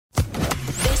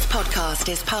podcast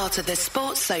is part of the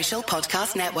Sports Social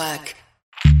Podcast Network.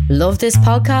 Love this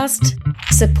podcast?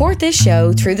 Support this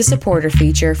show through the supporter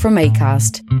feature from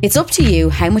Acast. It's up to you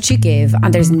how much you give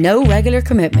and there's no regular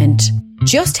commitment.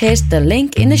 Just hit the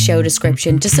link in the show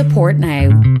description to support now.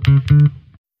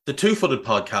 The Two Footed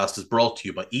Podcast is brought to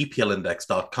you by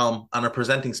EPLindex.com and our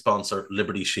presenting sponsor,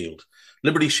 Liberty Shield.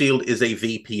 Liberty Shield is a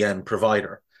VPN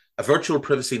provider. A virtual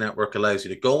privacy network allows you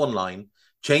to go online,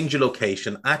 change your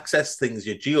location, access things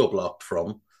you're geo-blocked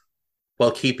from,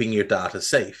 while keeping your data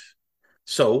safe.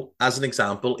 So, as an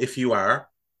example, if you are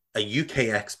a UK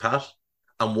expat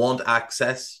and want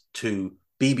access to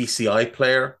BBC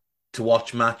iPlayer to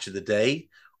watch Match of the Day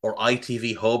or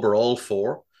ITV Hub or all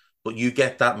four, but you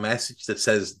get that message that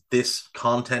says this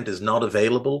content is not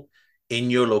available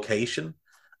in your location,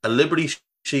 a Liberty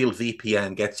Shield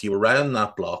VPN gets you around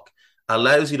that block,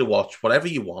 allows you to watch whatever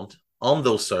you want on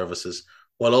those services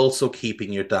while also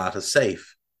keeping your data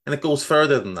safe. And it goes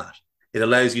further than that. It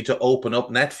allows you to open up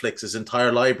Netflix's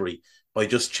entire library by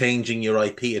just changing your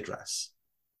IP address.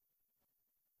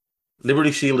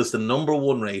 Liberty Shield is the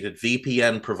 #1 rated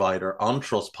VPN provider on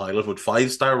Trustpilot with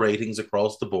 5-star ratings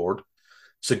across the board.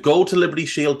 So go to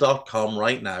libertyshield.com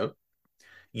right now,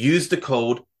 use the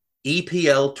code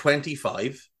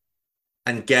EPL25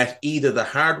 and get either the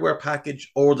hardware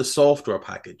package or the software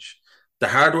package. The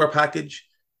hardware package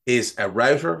is a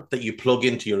router that you plug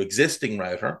into your existing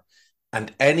router,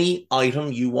 and any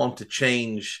item you want to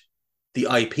change the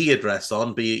IP address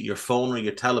on, be it your phone or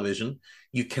your television,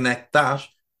 you connect that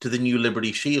to the new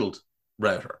Liberty Shield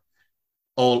router.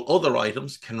 All other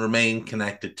items can remain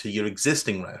connected to your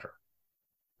existing router.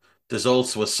 There's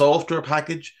also a software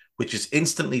package, which is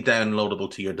instantly downloadable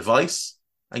to your device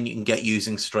and you can get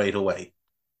using straight away.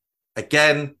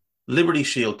 Again,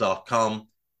 libertyshield.com,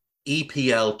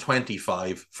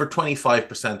 EPL25 for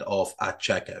 25% off at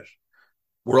checkout.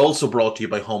 We're also brought to you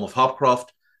by Home of Hopcroft,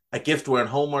 a giftware and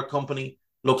homeware company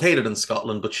located in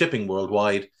Scotland but shipping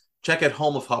worldwide. Check out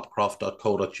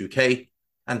homeofhopcroft.co.uk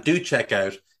and do check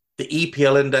out the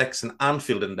EPL Index and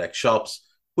Anfield Index shops,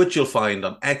 which you'll find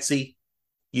on Etsy.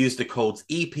 Use the codes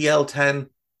EPL10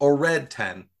 or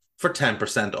RED10 for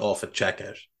 10% off at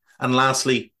checkout. And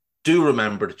lastly, do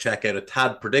remember to check out A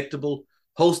Tad Predictable,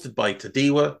 hosted by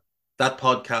Tadiwa. That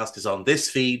podcast is on this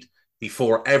feed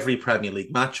before every Premier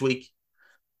League match week.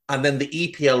 And then the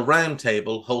EPL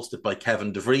Roundtable, hosted by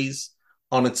Kevin DeVries,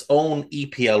 on its own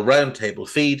EPL Roundtable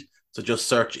feed. So just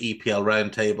search EPL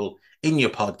Roundtable in your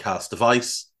podcast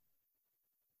device.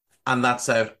 And that's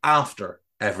out after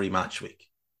every match week.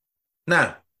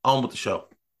 Now, on with the show.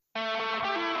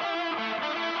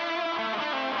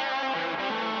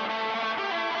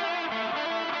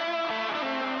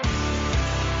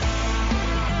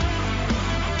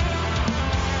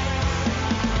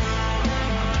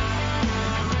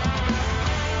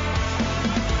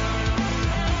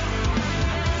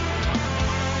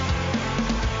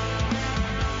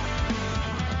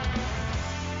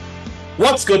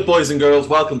 What's good, boys and girls?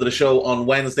 Welcome to the show on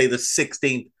Wednesday, the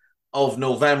 16th of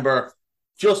November.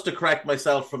 Just to correct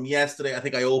myself from yesterday, I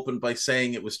think I opened by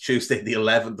saying it was Tuesday, the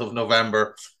 11th of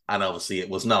November, and obviously it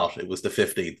was not. It was the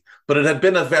 15th. But it had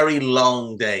been a very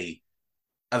long day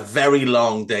of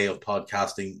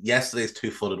podcasting. Yesterday's Two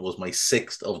Footed was my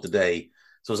 6th of the day,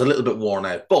 so I was a little bit worn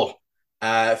out, but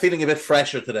feeling a bit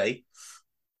fresher today.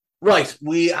 Right,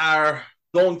 we are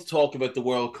going to talk about the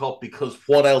World Cup, because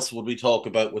what else would we talk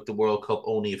about with the World Cup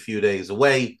only a few days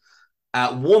away?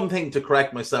 One thing to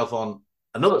correct myself on,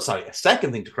 a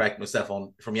second thing to correct myself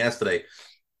on from yesterday.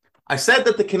 I said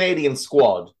that the Canadian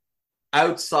squad,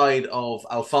 outside of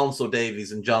Alphonso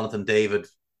Davies and Jonathan David,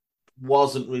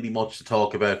 wasn't really much to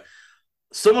talk about.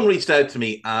 Someone reached out to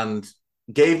me and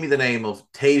gave me the name of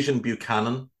Tajon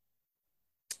Buchanan,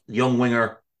 young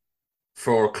winger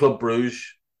for Club Brugge,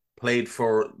 played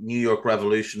for New York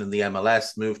Revolution in the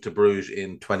MLS, moved to Bruges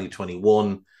in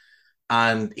 2021.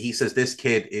 And he says this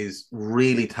kid is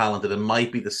really talented and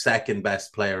might be the second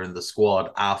best player in the squad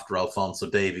after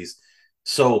Alphonso Davies.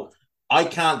 So I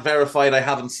can't verify it. I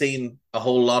haven't seen a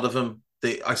whole lot of him.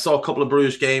 I saw a couple of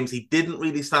Bruges games. He didn't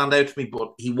really stand out to me,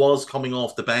 but he was coming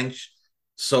off the bench.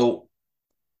 So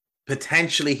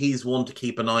potentially he's one to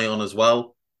keep an eye on as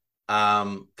well.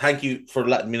 Thank you for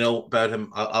letting me know about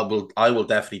him. I will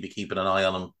definitely be keeping an eye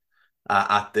on him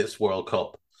at this World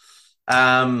Cup.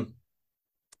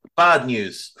 Bad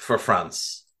news for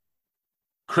France.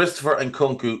 Christopher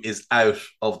Nkunku is out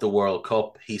of the World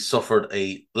Cup. He suffered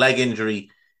a leg injury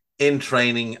in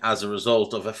training as a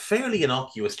result of a fairly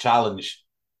innocuous challenge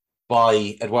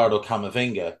by Eduardo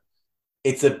Camavinga.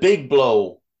 It's a big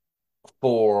blow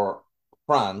for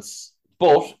France,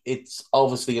 but it's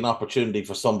obviously an opportunity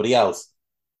for somebody else.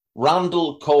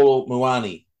 Randall Kolo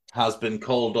Muani has been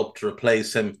called up to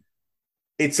replace him.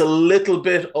 It's a little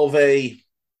bit of an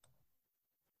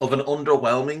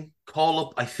underwhelming call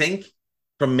up, I think.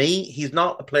 From me, he's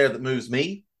not a player that moves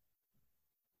me.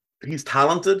 He's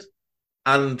talented.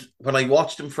 And when I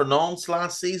watched him for Nantes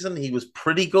last season, he was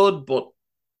pretty good, but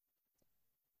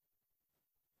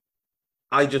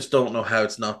I just don't know how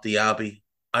it's not Diaby.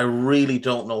 I really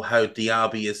don't know how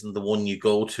Diaby isn't the one you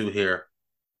go to here.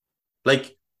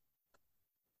 Like,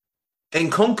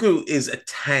 Nkunku is a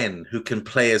 10 who can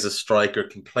play as a striker,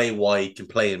 can play wide, can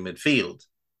play in midfield.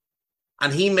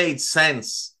 And he made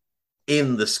sense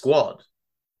in the squad.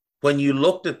 When you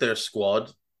looked at their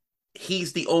squad,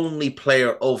 he's the only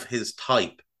player of his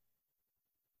type.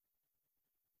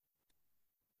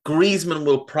 Griezmann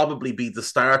will probably be the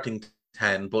starting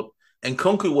 10, but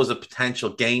Nkunku was a potential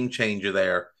game changer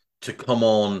there to come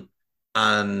on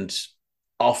and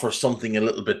offer something a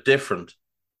little bit different.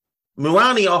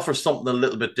 Muani offers something a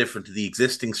little bit different to the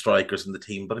existing strikers in the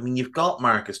team, but I mean, you've got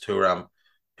Marcus Thuram,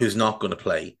 who's not going to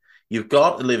play. You've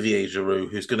got Olivier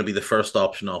Giroud, who's going to be the first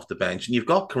option off the bench, and you've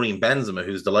got Karim Benzema,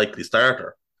 who's the likely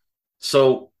starter.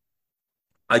 So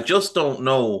I just don't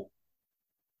know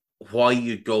why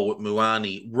you'd go with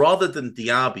Muani rather than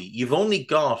Diaby. You've only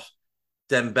got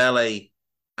Dembele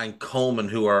and Coman,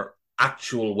 who are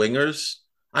actual wingers.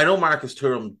 I know Marcus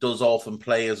Thuram does often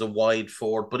play as a wide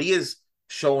forward, but he is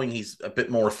showing he's a bit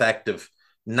more effective,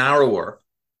 narrower.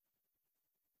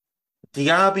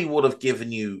 Diaby would have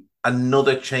given you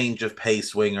another change of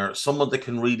pace winger, someone that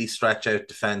can really stretch out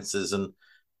defenses and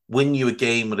win you a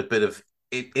game with a bit of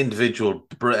individual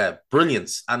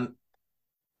brilliance. And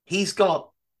he's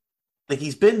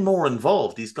been more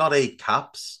involved. He's got 8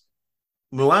 caps.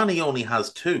 Muani only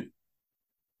has 2.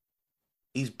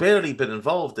 He's barely been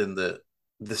involved in the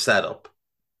setup.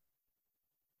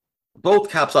 Both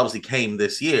caps obviously came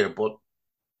this year, but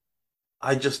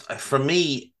for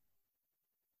me,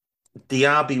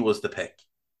 Diaby was the pick.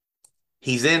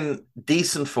 He's in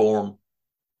decent form.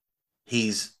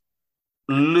 He's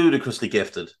ludicrously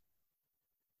gifted.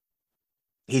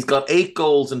 He's got 8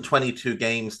 goals in 22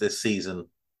 games this season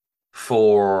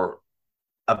for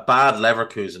a bad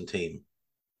Leverkusen team.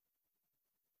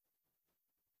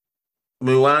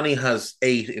 Muani has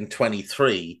 8 in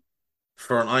 23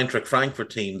 for an Eintracht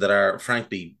Frankfurt team that are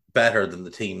frankly better than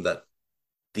the team that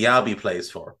Diaby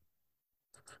plays for.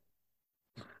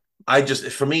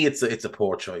 For me, it's a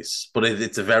poor choice, but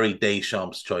it's a very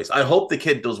Deschamps choice. I hope the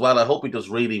kid does well. I hope he does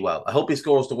really well. I hope he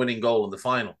scores the winning goal in the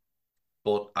final,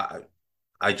 but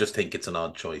I just think it's an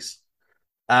odd choice.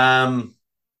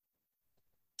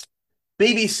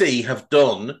 BBC have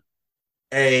done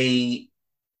a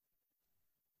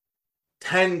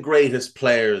 10 greatest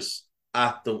players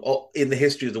in the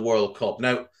history of the World Cup.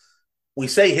 Now, we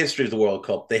say history of the World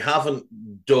Cup. They haven't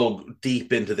dug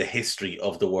deep into the history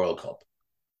of the World Cup.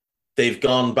 They've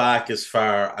gone back as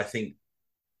far, I think,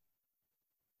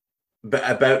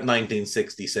 about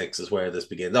 1966 is where this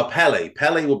began. Now,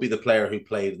 Pele will be the player who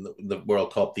played in the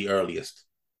World Cup the earliest,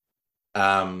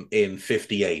 in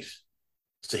 58.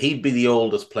 So he'd be the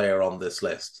oldest player on this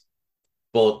list.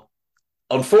 But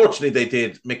unfortunately, they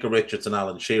did Micah Richards and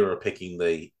Alan Shearer picking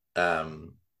the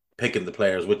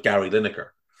players with Gary Lineker.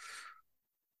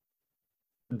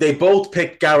 They both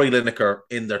picked Gary Lineker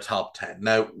in their top 10.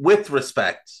 Now, with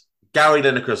respect, Gary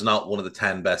Lineker is not one of the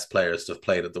 10 best players to have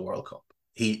played at the World Cup.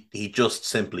 He just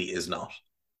simply is not.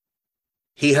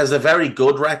 He has a very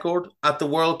good record at the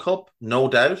World Cup, no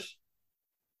doubt.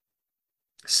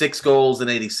 6 goals in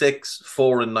 86,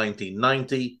 4 in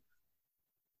 1990.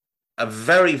 A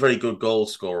very, very good goal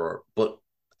scorer, but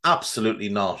absolutely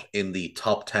not in the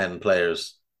top 10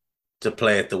 players to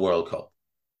play at the World Cup.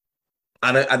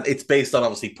 And it's based on,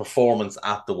 obviously, performance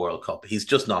at the World Cup. He's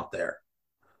just not there.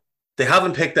 They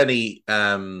haven't picked any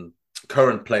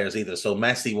current players either, so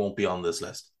Messi won't be on this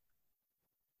list.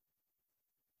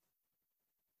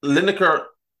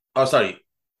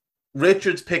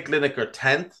 Richards picked Lineker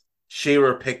 10th.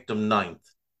 Shearer picked him 9th.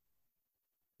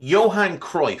 Johan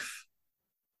Cruyff.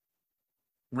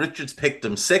 Richards picked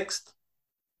him 6th.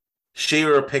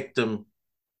 Shearer picked him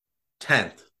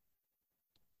 10th.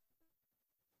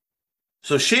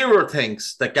 So Shearer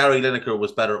thinks that Gary Lineker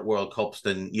was better at World Cups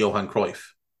than Johan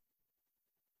Cruyff.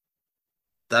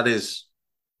 That is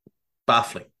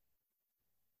baffling.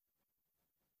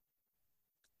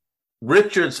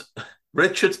 Richards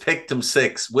picked him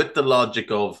 6th with the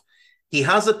logic of he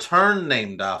has a turn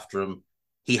named after him.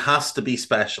 He has to be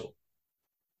special.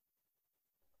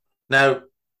 Now,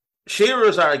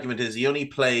 Shearer's argument is he only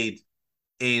played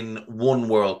in one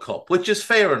World Cup, which is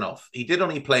fair enough. He did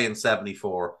only play in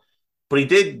 74, but he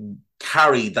did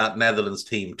carry that Netherlands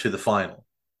team to the final.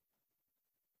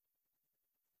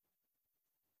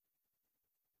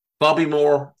 Bobby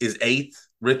Moore is 8th.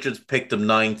 Richards picked him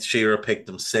 9th. Shearer picked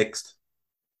him 6th.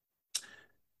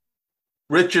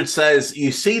 Richard says,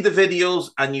 you see the videos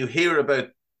and you hear about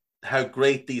how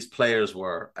great these players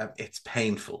were. It's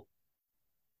painful.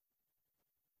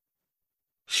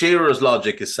 Shearer's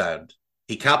logic is sound.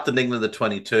 He captained England at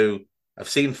 22. I've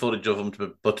seen footage of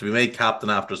him, but to be made captain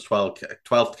after his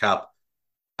 12th cap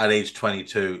at age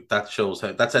 22, that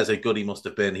says how good he must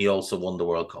have been. He also won the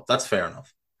World Cup. That's fair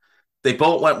enough. They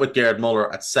both went with Gerd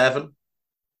Muller at 7.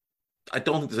 I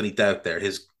don't think there's any doubt there.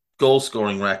 His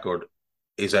goal-scoring record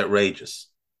is outrageous.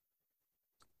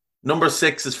 Number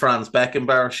 6 is Franz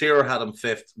Beckenbauer. Shearer had him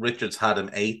 5th. Richards had him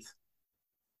 8th.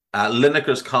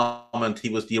 Lineker's comment, he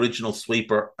was the original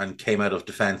sweeper and came out of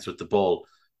defence with the ball.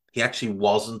 He actually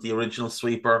wasn't the original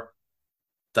sweeper.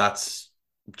 That's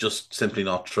just simply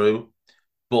not true.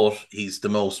 But he's the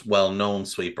most well-known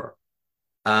sweeper.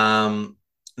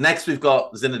 Next, we've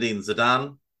got Zinedine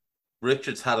Zidane.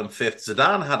 Richards had him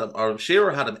 5th.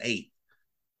 Shearer had him 8th.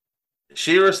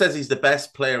 Shearer says he's the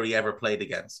best player he ever played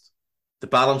against. The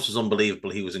balance was unbelievable.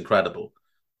 He was incredible.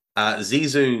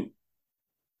 Zizou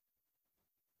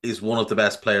is one of the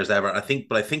best players ever. I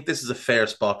think this is a fair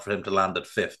spot for him to land at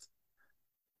 5th.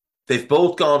 They've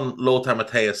both gone Lothar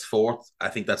Matthäus 4th. I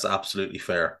think that's absolutely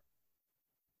fair.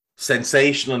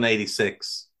 Sensational in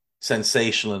 86.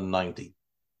 Sensational in 90.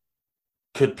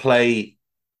 Could play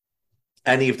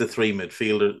any of the 3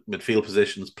 midfield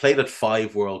positions. Played at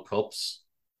 5 World Cups.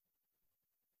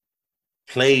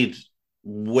 Played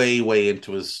way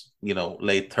into his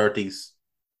late 30s.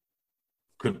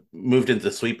 Moved into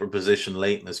the sweeper position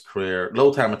late in his career.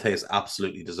 Lothar Matthäus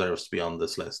absolutely deserves to be on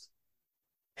this list.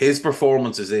 His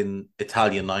performances in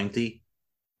Italia 90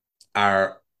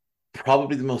 are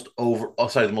probably the most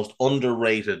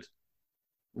underrated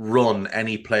run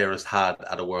any player has had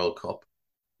at a World Cup.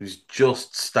 He's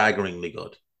just staggeringly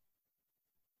good.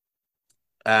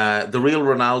 The real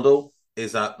Ronaldo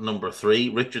is at number 3.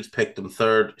 Richards picked him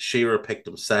 3rd. Shearer picked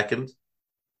him 2nd.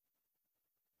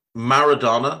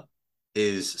 Maradona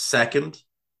is 2nd.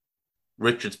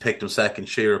 Richards picked him 2nd.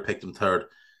 Shearer picked him 3rd.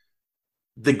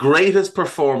 The greatest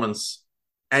performance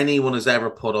anyone has ever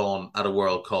put on at a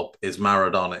World Cup is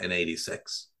Maradona in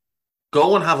 86.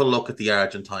 Go and have a look at the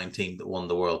Argentine team that won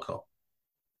the World Cup.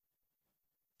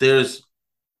 There's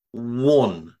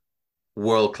one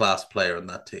world-class player in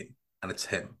that team, and it's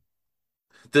him.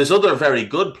 There's other very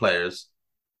good players,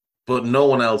 but no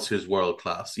one else who's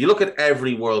world-class. You look at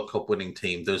every World Cup winning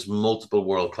team, there's multiple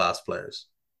world-class players,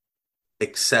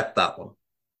 except that one.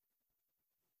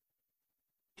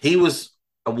 He was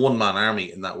a one-man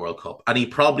army in that World Cup, and he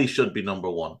probably should be number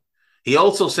 1. He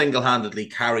also single-handedly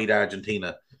carried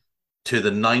Argentina to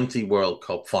the 90 World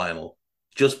Cup final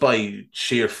just by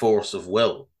sheer force of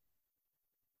will.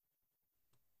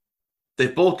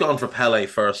 They've both gone for Pelé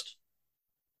first.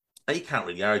 You can't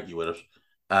really argue with it.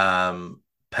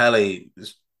 Pelé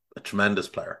is a tremendous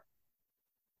player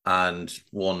and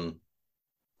won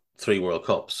 3 World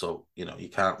Cups, so you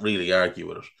can't really argue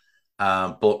with it.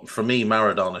 But for me,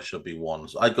 Maradona should be 1.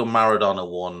 So I'd go Maradona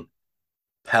 1,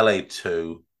 Pelé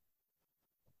 2.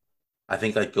 I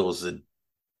think I'd go Zidane.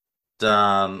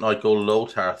 I'd go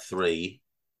Lothar 3,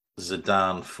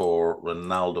 Zidane 4,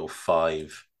 Ronaldo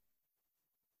 5.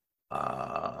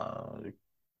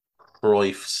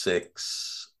 Cruyff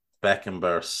 6,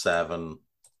 Beckenbauer 7,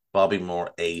 Bobby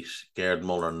Moore 8, Gerd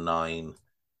Muller 9,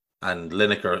 and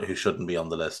Lineker, who shouldn't be on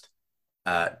the list,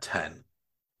 10.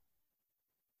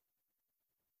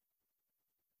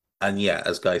 And yeah,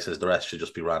 as Guy says, the rest should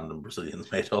just be random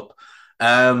Brazilians made up.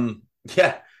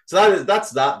 Yeah, so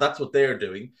that's what they're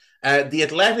doing. The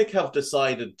Athletic have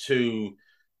decided to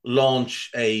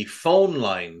launch a phone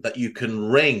line that you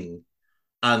can ring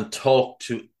and talk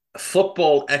to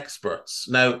football experts.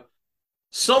 Now,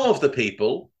 some of the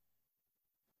people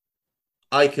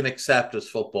I can accept as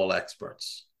football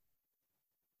experts.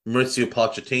 Maurizio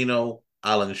Pochettino,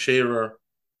 Alan Shearer.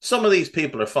 Some of these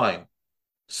people are fine.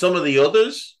 Some of the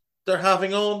others they're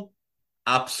having on,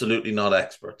 absolutely not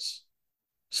experts.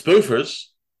 Spoofers,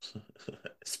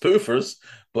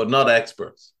 but not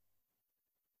experts.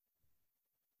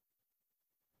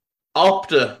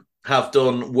 Opta have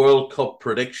done World Cup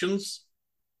predictions,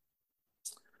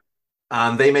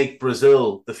 and they make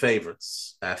Brazil the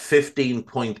favourites.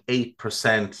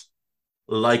 15.8%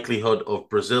 likelihood of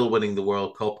Brazil winning the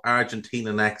World Cup.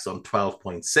 Argentina next on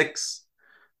 12.6%,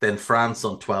 then France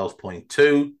on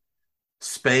 12.2%.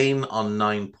 Spain on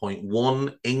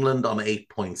 9.1, England on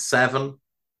 8.7,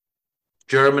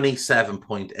 Germany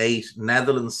 7.8,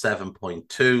 Netherlands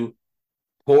 7.2,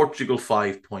 Portugal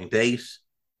 5.8,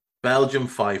 Belgium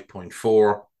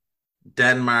 5.4,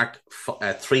 Denmark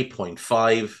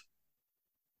 3.5,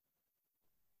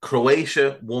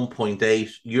 Croatia 1.8,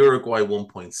 Uruguay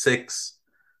 1.6,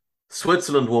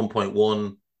 Switzerland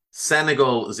 1.1,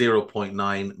 Senegal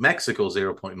 0.9, Mexico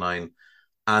 0.9,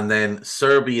 and then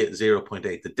Serbia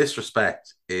 0.8. The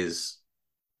disrespect is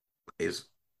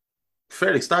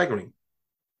fairly staggering.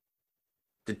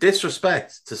 The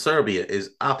disrespect to Serbia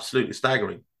is absolutely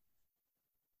staggering.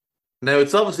 Now,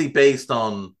 it's obviously based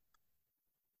on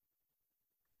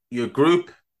your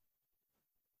group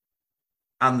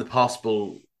and the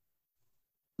possible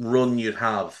run you'd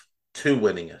have to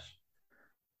winning it.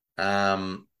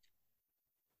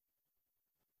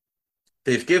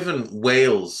 They've given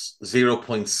Wales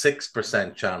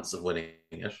 0.6% chance of winning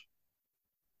it.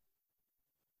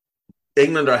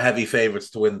 England are heavy favourites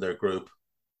to win their group.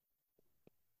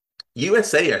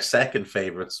 USA are second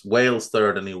favourites, Wales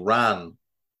third, and Iran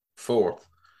fourth.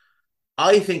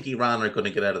 I think Iran are going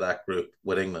to get out of that group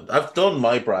with England. I've done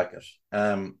my bracket.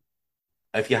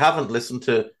 If you haven't listened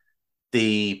to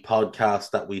the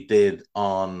podcast that we did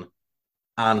on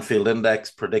Anfield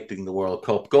Index predicting the World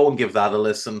Cup, go and give that a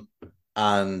listen.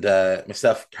 And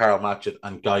myself, Carol Matchett,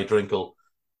 and Guy Drinkle,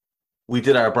 we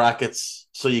did our brackets,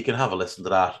 so you can have a listen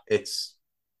to that. It's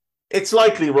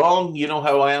likely wrong, you know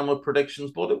how I am with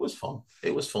predictions, but it was fun.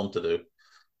 It was fun to do.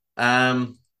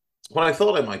 What I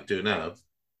thought I might do now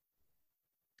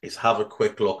is have a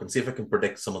quick look and see if I can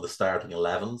predict some of the starting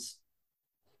 11s,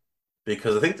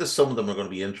 because I think there's some of them are going to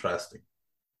be interesting.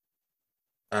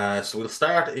 So we'll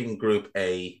start in Group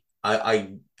A.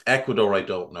 Ecuador, I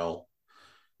don't know.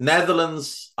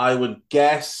 Netherlands, I would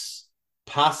guess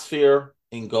Pasveer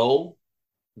in goal,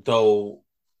 though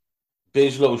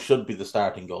Bijlow should be the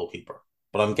starting goalkeeper.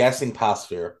 But I'm guessing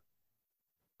Pasveer.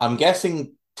 I'm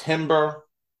guessing Timber,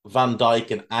 Van Dijk,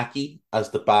 and Aki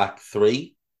as the back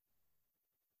three,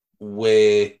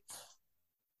 with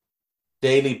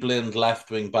Daley Blind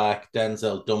left wing back,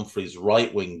 Denzel Dumfries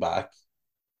right wing back,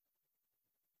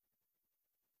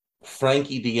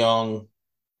 Frankie de Jong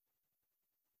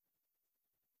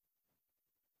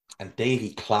and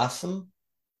Davy Klaassen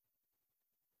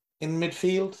in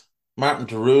midfield. Martin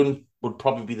de Roon would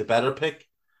probably be the better pick.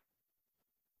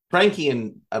 Frankie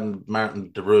and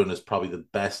Martin de Roon is probably the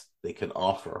best they can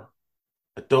offer.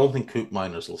 I don't think Koop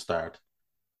Miners will start.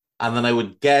 And then I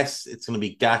would guess it's going to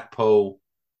be Gakpo,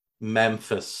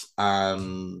 Memphis,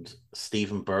 and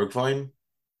Steven Bergwijn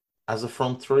as a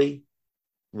front three,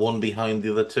 one behind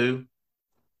the other two.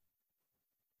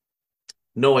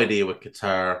 No idea with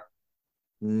Qatar.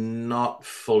 Not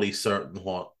fully certain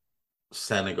what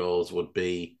Senegal's would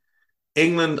be.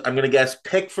 England, I'm going to guess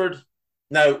Pickford.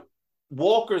 Now,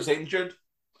 Walker's injured,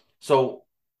 so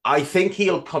I think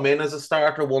he'll come in as a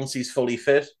starter once he's fully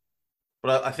fit.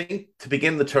 But I think to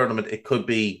begin the tournament, it could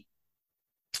be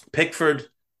Pickford,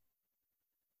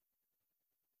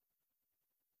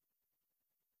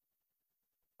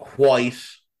 White,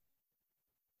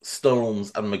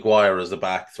 Stones, and Maguire as a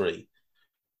back three,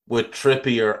 with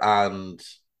Trippier and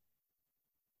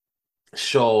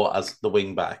Shaw as the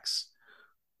wing backs.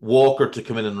 Walker to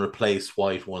come in and replace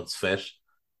White once fit.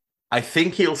 I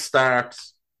think he'll start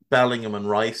Bellingham and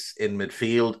Rice in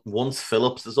midfield. Once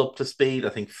Phillips is up to speed, I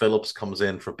think Phillips comes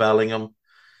in for Bellingham.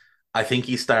 I think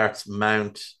he starts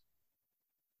Mount,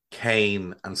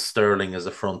 Kane, and Sterling as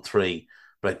a front three.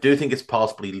 But I do think it's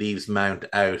possible he leaves Mount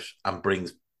out and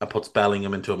puts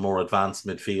Bellingham into a more advanced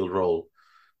midfield role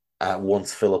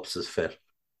once Phillips is fit.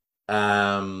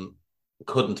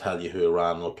 Couldn't tell you who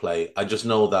Iran will play. I just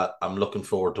know that I'm looking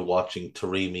forward to watching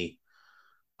Taremi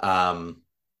and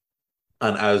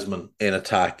Ousmane in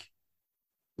attack.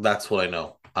 That's what I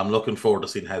know. I'm looking forward to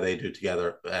seeing how they do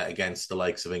together against the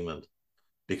likes of England,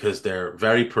 because they're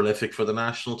very prolific for the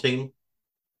national team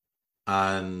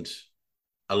and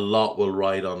a lot will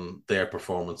ride on their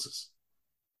performances.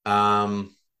 The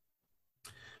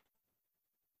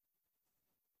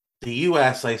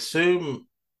US, I assume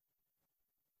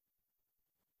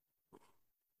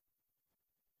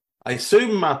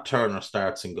Matt Turner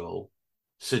starts in goal.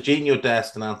 Serginho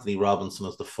Dest and Anthony Robinson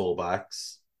as the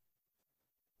fullbacks.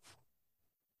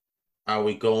 Are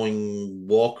we going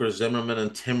Walker Zimmerman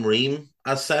and Tim Ream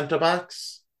as centre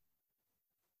backs?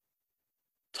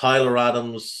 Tyler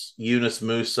Adams, Yunus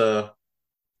Musa,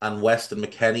 and Weston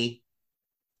McKennie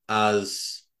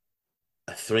as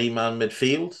a three-man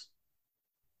midfield?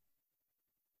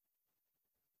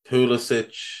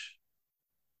 Pulisic,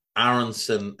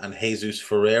 Aronson, and Jesus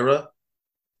Ferreira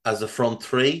as a front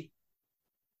three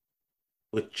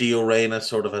with Gio Reyna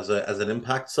sort of as an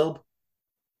impact sub.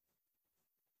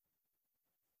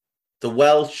 The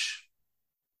Welsh,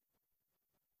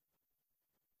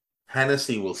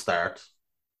 Hennessy will start,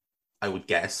 I would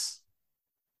guess.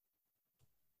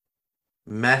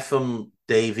 Metham,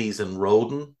 Davies, and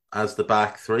Roden as the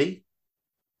back three.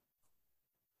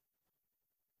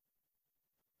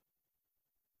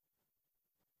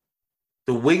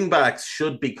 The wing backs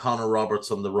should be Connor Roberts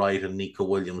on the right and Nico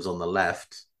Williams on the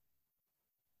left.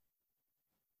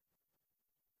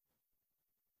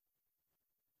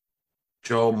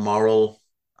 Joe Morrell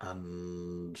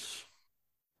and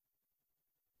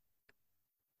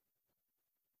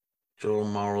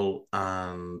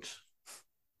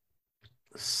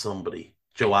somebody.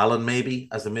 Joe Allen maybe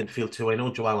as a midfield too. I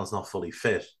know Joe Allen's not fully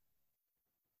fit.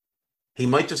 He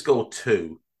might just go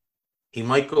two. He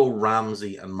might go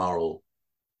Ramsey and Morrell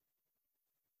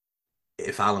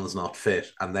if Allen's not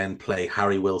fit, and then play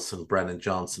Harry Wilson, Brennan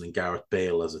Johnson, and Gareth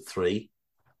Bale as a three.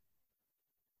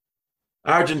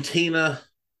 Argentina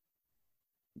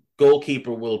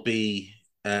goalkeeper will be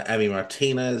Emi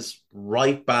Martinez.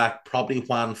 Right back, probably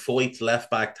Juan Foyt.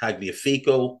 Left back,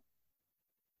 Tagliafico.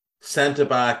 Centre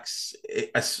backs,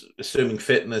 assuming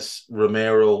fitness,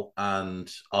 Romero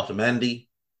and Otamendi.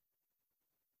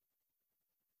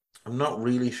 I'm not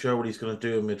really sure what he's going to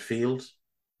do in midfield.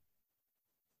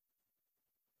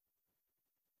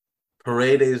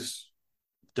 Paredes,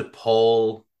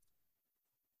 DePaul,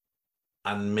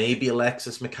 and maybe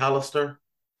Alexis McAllister.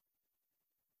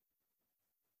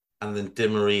 And then Di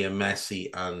Maria,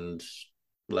 Messi, and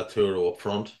Laturo up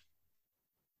front.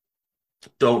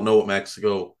 Don't know what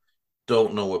Mexico.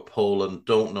 Don't know what Poland.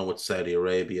 Don't know what Saudi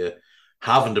Arabia.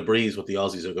 Having to breeze what the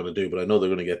Aussies are going to do, but I know they're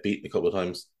going to get beaten a couple of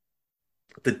times.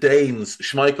 The Danes,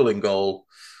 Schmeichel in goal.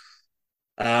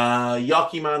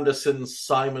 Joachim Andersen,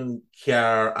 Simon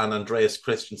Kjaer, and Andreas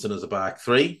Christensen as a back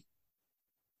three.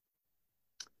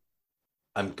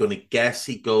 I'm going to guess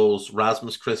he goes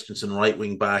Rasmus Christensen, right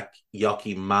wing back,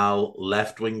 Joachim Mal,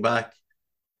 left wing back,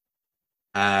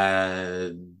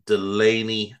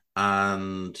 Delaney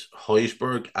and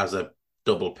Højbjerg as a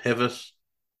double pivot,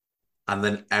 and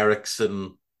then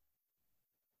Eriksson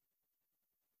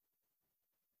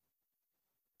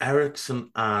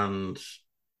and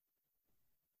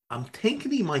I'm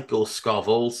thinking he might go Skov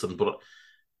Olsen, but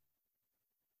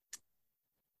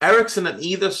Eriksson and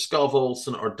either Skov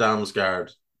Olsen or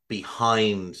Damsgaard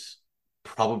behind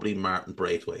probably Martin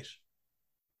Braithwaite.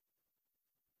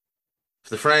 For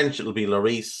the French, it'll be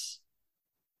Lloris.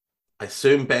 I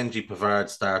assume Benji Pavard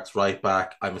starts right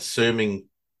back. I'm assuming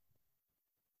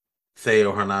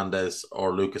Theo Hernandez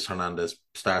or Lucas Hernandez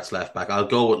starts left back. I'll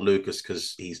go with Lucas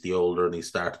because he's the older and he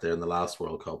started there in the last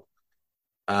World Cup.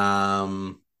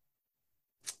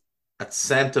 At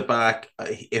centre back,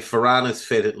 if Varane is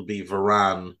fit, it'll be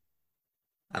Varane,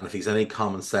 and if he's any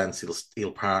common sense,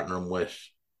 he'll partner him with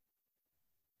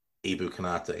Ibou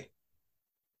Konate.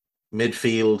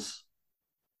 Midfield,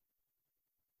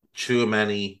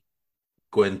 Tchouameni,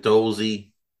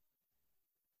 Guendouzi.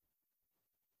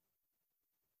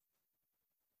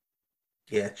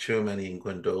 Yeah, Tchouameni and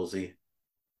Guendouzi.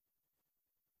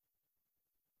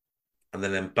 And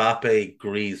then Mbappe,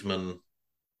 Griezmann,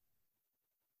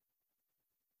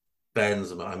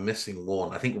 Benzema. I'm missing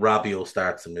one. I think Rabiot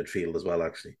starts in midfield as well,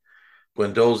 actually.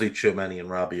 Guendouzi, Tchouameni, and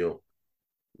Rabiot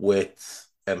with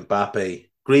Mbappe,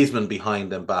 Griezmann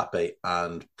behind Mbappe,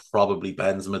 and probably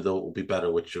Benzema, though it will be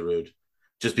better with Giroud.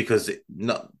 Just because,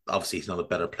 obviously, he's not a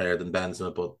better player than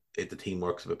Benzema, but the team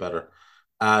works a bit better.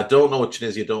 Don't know what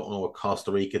Tunisia, don't know what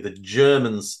Costa Rica. The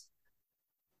Germans,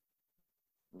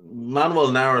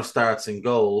 Manuel Neuer starts in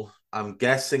goal. I'm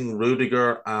guessing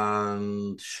Rudiger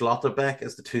and Schlotterbeck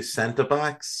as the two centre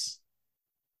backs.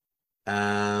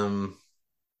 Thilo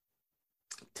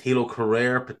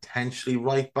Carrere potentially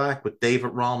right back with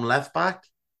David Raum left back.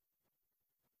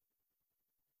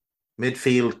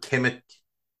 Midfield, Kimmich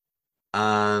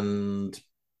and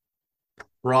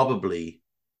probably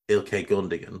Ilkay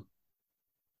Gundogan.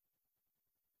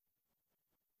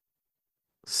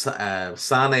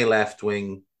 Sane left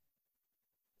wing.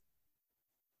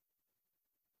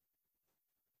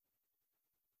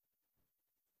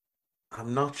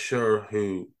 I'm not sure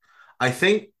who. I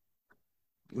think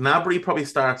Gnabry probably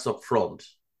starts up front.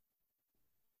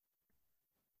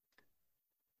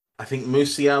 I think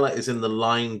Musiala is in the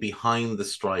line behind the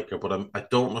striker, but I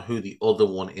don't know who the other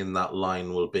one in that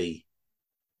line will be.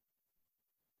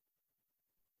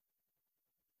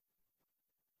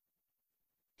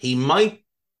 He might.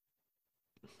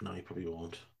 No, he probably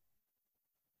won't.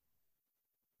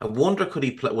 I wonder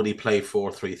would he play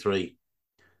 4-3-3?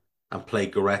 and play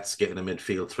Goretzka in a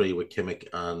midfield three with Kimmich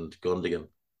and Gundogan.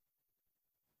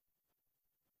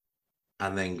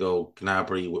 And then go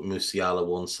Gnabry with Musiala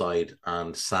one side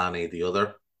and Sane the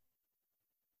other.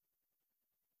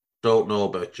 Don't know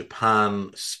about Japan.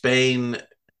 Spain,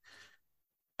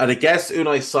 and I guess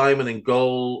Unai Simon in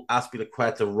goal,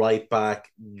 Azpilicueta right back,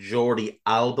 Jordi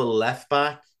Alba left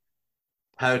back,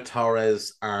 Pau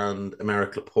Torres and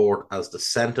Emerick Laporte as the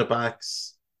centre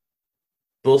backs,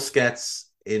 Busquets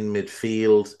in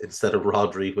midfield instead of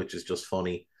Rodri, which is just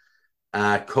funny.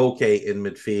 Koke in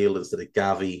midfield instead of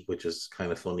Gavi, which is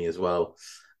kind of funny as well,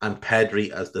 and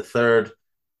Pedri as the third.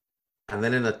 And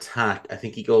then in attack, I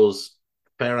think he goes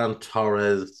Ferran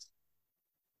Torres,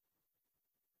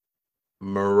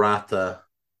 Morata,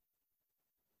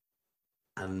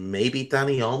 and maybe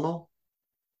Dani Olmo.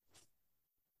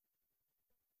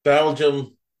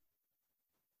 Belgium,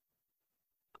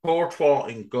 Courtois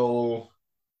in goal.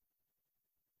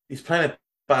 He's playing a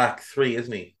back three,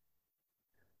 isn't he?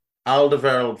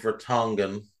 Alderweireld,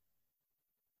 Vertonghen.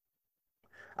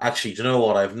 Actually, do you know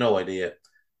what? I have no idea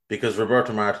because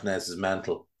Roberto Martinez is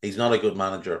mental. He's not a good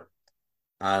manager,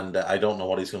 and I don't know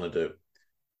what he's going to do.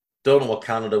 Don't know what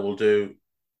Canada will do.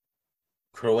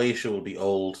 Croatia will be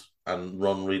old and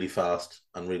run really fast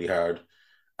and really hard.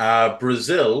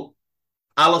 Brazil,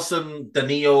 Alisson,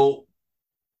 Danilo,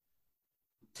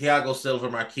 Thiago Silva,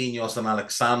 Marquinhos, and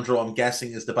Alexandro, I'm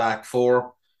guessing, is the back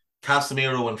four.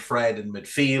 Casemiro and Fred in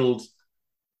midfield.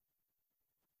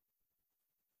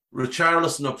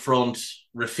 Richarlison up front,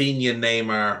 Rafinha,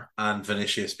 Neymar, and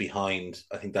Vinicius behind.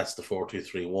 I think that's the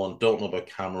 4-2-3-1. Don't know about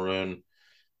Cameroon.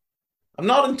 I'm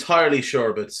not entirely sure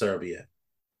about Serbia.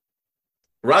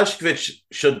 Rajkovic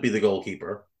should be the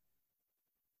goalkeeper.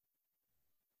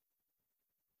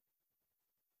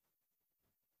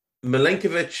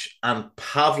 Milinkovic and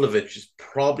Pavlovic is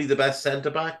probably the best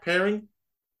centre-back pairing.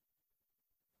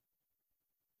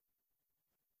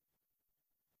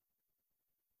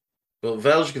 But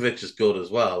Veljkovic is good as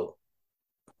well.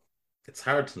 It's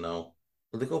hard to know.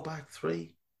 Will they go back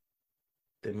three?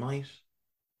 They might.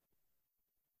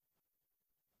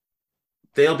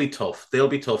 They'll be tough. They'll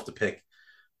be tough to pick.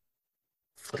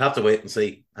 I'd have to wait and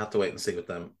see. I have to wait and see with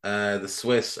them. The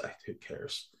Swiss, who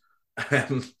cares?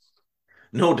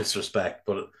 No disrespect,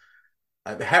 but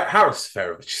Haris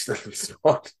Seferovic is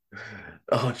not.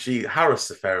 Oh, gee, Haris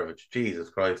Seferovic,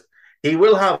 Jesus Christ. He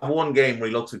will have one game where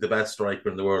he looks like the best striker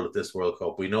in the world at this World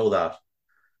Cup. We know that.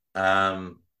 I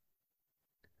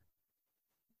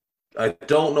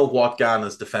don't know what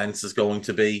Ghana's defence is going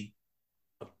to be.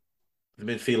 The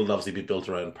midfield will obviously be built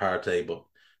around Partey, but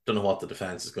don't know what the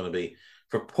defence is going to be.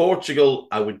 For Portugal,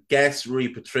 I would guess Rui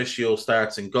Patricio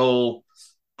starts in goal.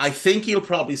 I think he'll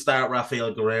probably start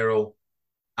Rafael Guerreiro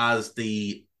as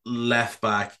the left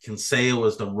back, Cancelo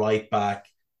as the right back,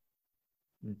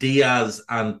 Diaz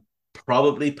and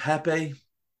probably Pepe,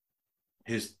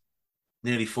 who's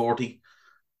nearly 40.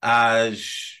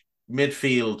 As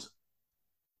midfield,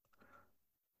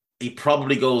 he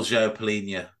probably goes João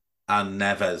Palhinha and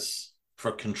Neves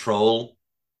for control.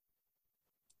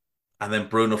 And then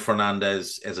Bruno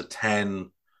Fernandes is a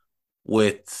 10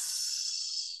 with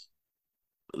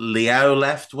Leao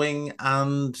left wing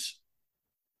and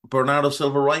Bernardo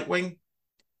Silva right wing.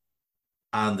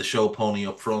 And the show pony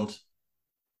up front.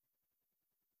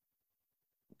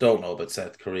 Don't know about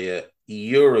South Korea.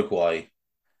 Uruguay.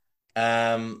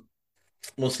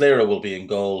 Muslera will be in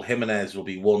goal. Jimenez will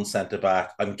be one centre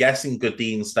back. I'm guessing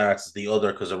Godin starts as the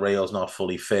other because Arreo's not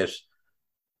fully fit.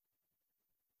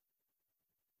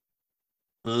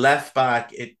 Left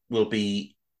back, it will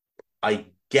be, I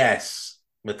guess,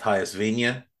 Matthias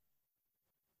Viña,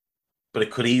 but it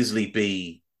could easily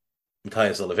be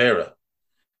Matthias Oliveira.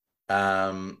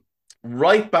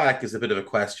 Right back is a bit of a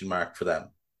question mark for them.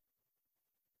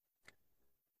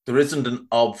 There isn't an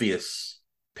obvious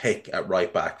pick at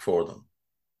right back for them.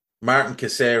 Martin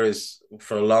Caceres,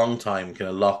 for a long time, kind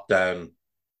of locked down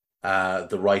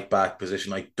the right back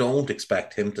position. I don't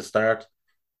expect him to start,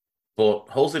 but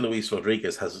Jose Luis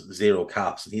Rodriguez has 0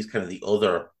 caps, and he's kind of the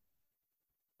other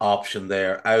option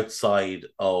there outside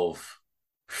of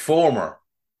former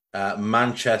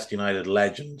Manchester United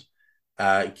legend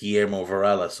Guillermo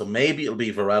Varela. So maybe it'll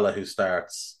be Varela who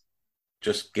starts,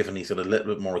 just given he's got a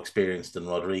little bit more experience than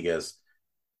Rodriguez.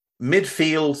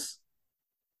 Midfield,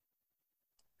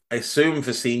 I assume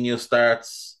Vecino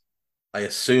starts. I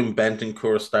assume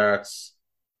Bentancur starts.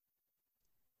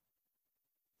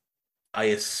 I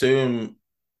assume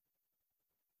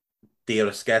De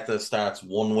Arrascaeta starts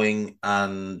one wing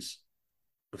and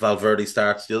Valverde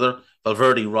starts the other.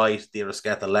 Valverde right, De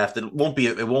Arrascaeta left. It won't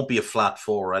be a flat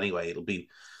four anyway. It'll be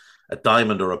a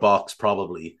diamond or a box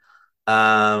probably.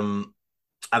 And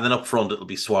then up front, it'll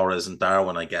be Suarez and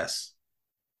Darwin, I guess.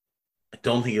 I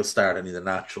don't think he'll start any of the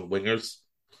natural wingers.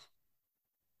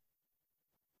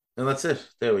 And that's it.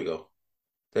 There we go.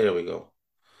 There we go.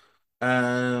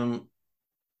 Um,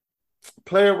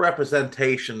 Player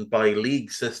representation by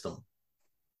league system.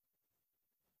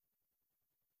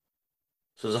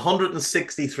 So there's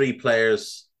 163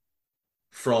 players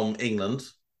from England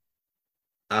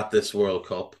at this World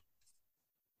Cup.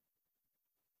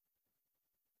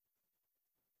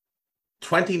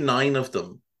 29 of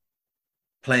them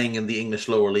playing in the English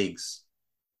lower leagues.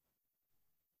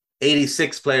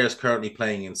 86 players currently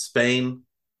playing in Spain,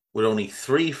 with only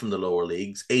 3 from the lower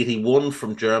leagues. 81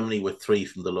 from Germany, with 3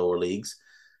 from the lower leagues.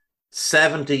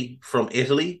 70 from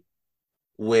Italy,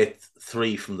 with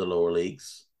 3 from the lower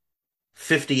leagues.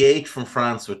 58 from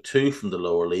France, with 2 from the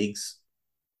lower leagues.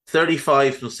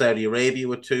 35 from Saudi Arabia,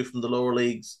 with 2 from the lower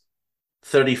leagues.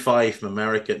 35 from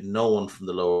America, no one from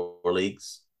the lower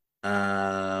leagues.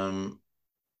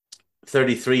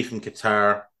 33 from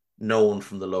Qatar, no one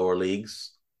from the lower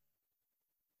leagues.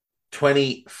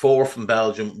 24 from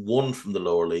Belgium, 1 from the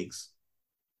lower leagues.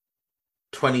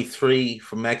 23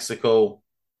 from Mexico,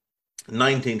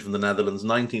 19 from the Netherlands,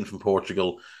 19 from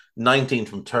Portugal, 19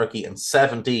 from Turkey, and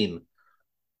 17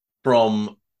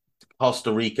 from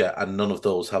Costa Rica, and none of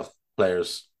those have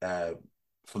players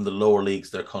from the lower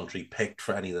leagues, their country, picked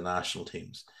for any of the national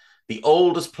teams. The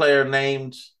oldest player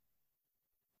named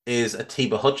is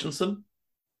Atiba Hutchinson.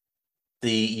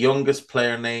 The youngest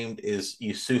player named is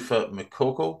Youssoufa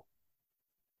Moukoko.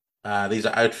 These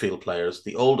are outfield players.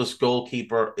 The oldest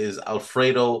goalkeeper is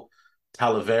Alfredo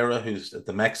Talavera, who's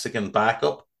the Mexican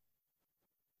backup.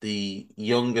 The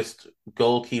youngest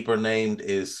goalkeeper named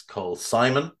is called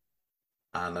Simon,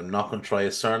 and I'm not going to try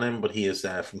his surname, but he is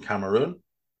from Cameroon.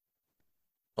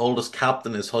 Oldest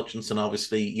captain is Hutchinson,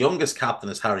 obviously. Youngest captain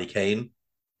is Harry Kane,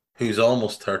 who's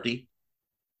almost 30.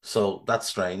 So that's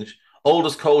strange.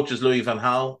 Oldest coach is Louis van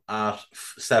Gaal at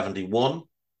 71.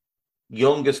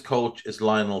 Youngest coach is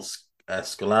Lionel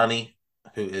Scaloni,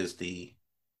 who is the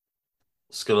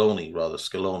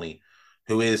Scaloni,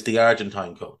 who is the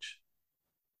Argentine coach.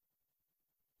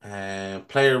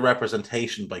 Player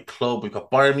representation by club. We've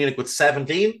got Bayern Munich with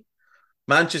 17,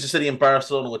 Manchester City and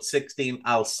Barcelona with 16,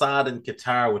 Al Sadd in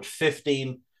Qatar with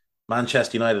 15,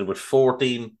 Manchester United with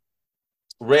 14,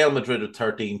 Real Madrid with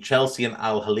 13, Chelsea and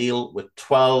Al Hilal with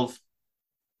 12,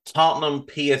 Tottenham,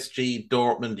 PSG,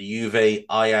 Dortmund, Juve,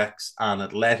 Ajax, and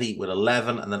Atleti with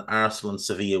 11, and then Arsenal and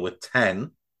Sevilla with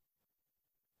 10.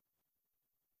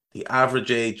 The average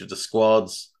age of the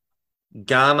squads: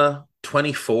 Ghana,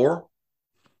 24.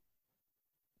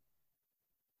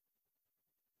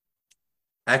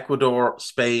 Ecuador,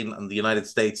 Spain, and the United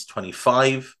States,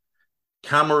 25.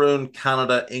 Cameroon,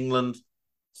 Canada, England,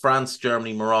 France,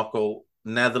 Germany, Morocco,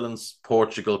 Netherlands,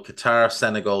 Portugal, Qatar,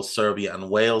 Senegal, Serbia, and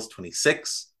Wales,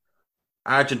 26.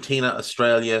 Argentina,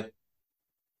 Australia,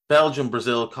 Belgium,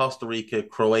 Brazil, Costa Rica,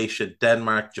 Croatia,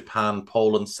 Denmark, Japan,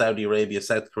 Poland, Saudi Arabia,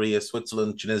 South Korea,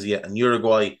 Switzerland, Tunisia, and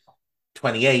Uruguay,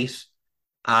 28.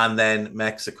 And then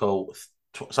Mexico,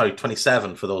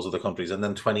 27 for those other countries. And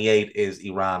then 28 is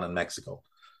Iran and Mexico.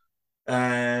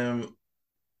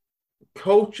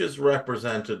 Coaches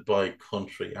represented by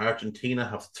country. Argentina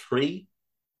have 3.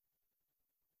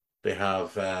 They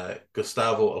have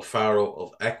Gustavo Alfaro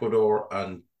of Ecuador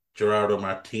and Gerardo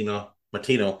Martino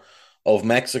of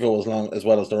Mexico, as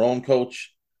well as their own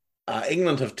coach.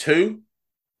 England have 2.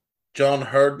 John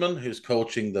Herdman, who's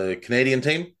coaching the Canadian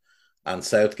team, and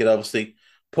Southgate, obviously.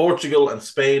 Portugal and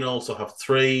Spain also have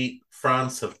 3.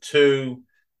 France have 2.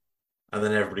 And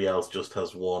then everybody else just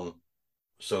has 1.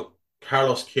 So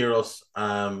Carlos Queiroz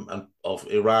and of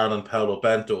Iran and Paulo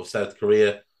Bento of South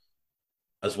Korea,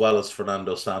 as well as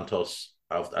Fernando Santos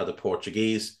are the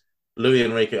Portuguese. Luis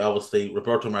Enrique, obviously.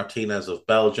 Roberto Martinez of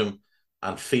Belgium,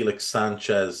 and Felix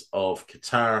Sanchez of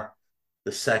Qatar.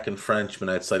 The second Frenchman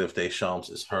outside of Deschamps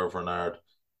is Hervé Renard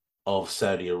of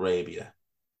Saudi Arabia.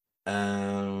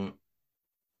 There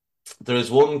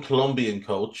is one Colombian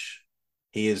coach.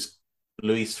 He is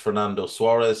Luis Fernando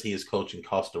Suarez. He is coaching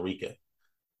Costa Rica.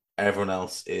 Everyone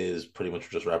else is pretty much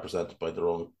just represented by their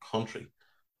own country.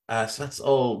 So that's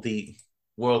all the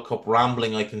World Cup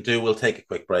rambling I can do. We'll take a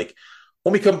quick break.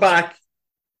 When we come back,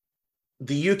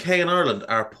 the UK and Ireland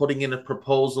are putting in a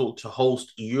proposal to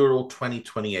host Euro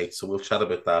 2028. So we'll chat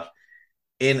about that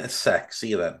in a sec. See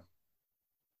you then.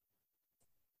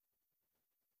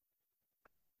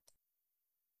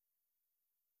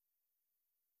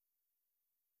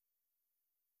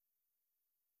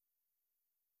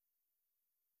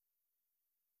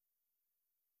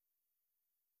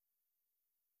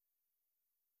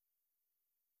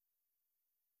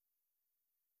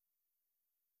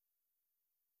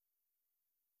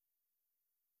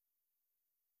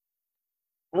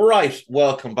 Right,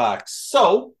 welcome back.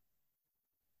 So,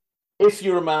 if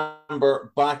you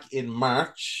remember back in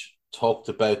March, talked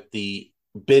about the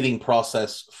bidding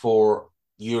process for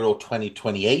Euro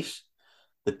 2028.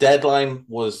 The deadline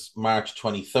was March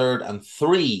 23rd, and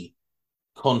three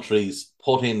countries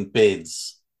put in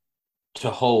bids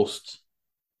to host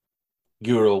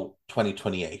Euro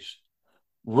 2028.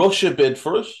 Russia bid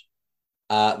for it.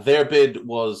 Their bid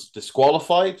was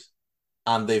disqualified,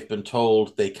 and they've been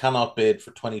told they cannot bid for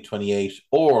 2028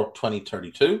 or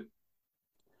 2032.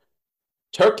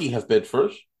 Turkey have bid for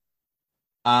it,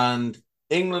 and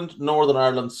England, Northern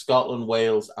Ireland, Scotland,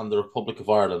 Wales, and the Republic of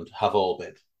Ireland have all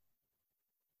bid.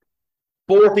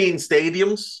 14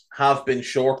 stadiums have been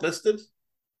shortlisted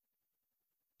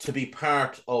to be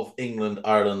part of England,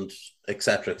 Ireland,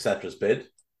 etc.'s bid.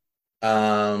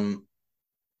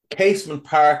 Casement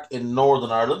Park in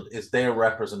Northern Ireland is their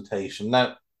representation.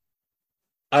 Now,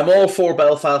 I'm all for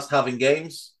Belfast having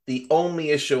games. The only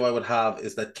issue I would have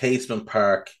is that Casement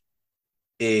Park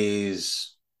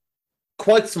is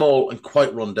quite small and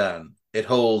quite run down. It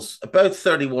holds about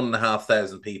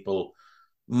 31,500 people,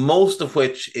 most of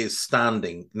which is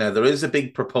standing. Now, there is a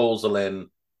big proposal in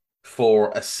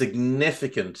for a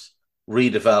significant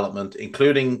redevelopment,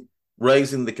 including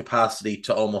raising the capacity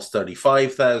to almost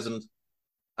 35,000,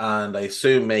 and I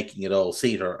assume making it all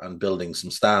seater and building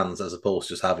some stands as opposed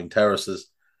to just having terraces.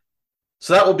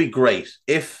 So that would be great.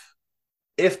 If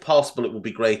possible, it would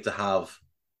be great to have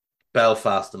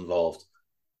Belfast involved.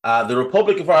 The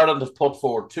Republic of Ireland have put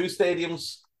forward two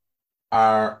stadiums.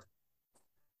 Our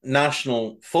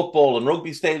national football and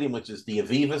rugby stadium, which is the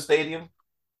Aviva Stadium,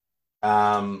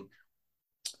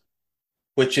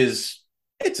 which is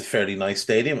it's a fairly nice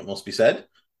stadium, it must be said.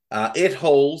 It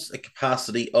holds a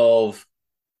capacity of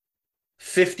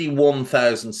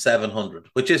 51,700,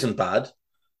 which isn't bad.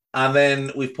 And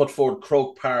then we've put forward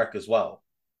Croke Park as well.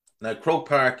 Now, Croke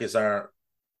Park is our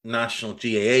national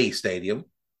GAA stadium.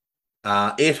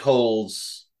 It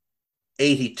holds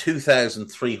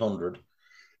 82,300.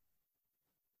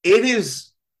 It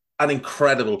is an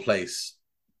incredible place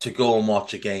to go and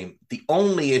watch a game. The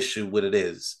only issue with it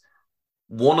is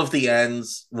one of the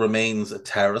ends remains a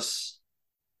terrace,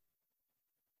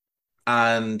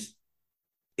 and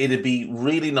it'd be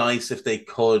really nice if they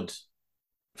could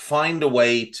find a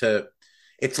way to.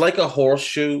 It's like a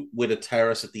horseshoe with a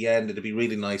terrace at the end. It'd be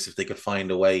really nice if they could find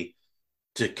a way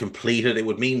to complete it. It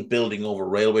would mean building over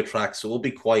railway tracks, so it will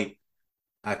be quite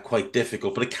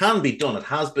difficult. But it can be done. It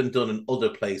has been done in other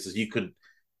places. You could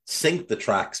sink the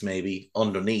tracks maybe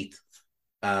underneath.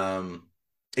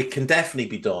 It can definitely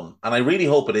be done, and I really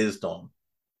hope it is done,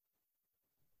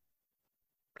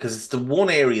 because it's the one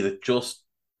area that just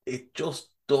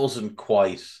doesn't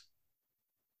quite.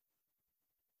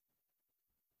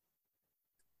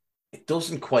 It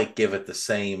doesn't quite give it the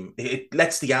same. It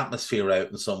lets the atmosphere out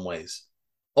in some ways.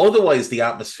 Otherwise, the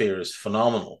atmosphere is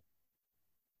phenomenal.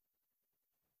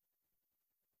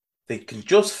 They can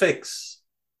just fix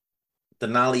the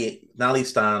Nally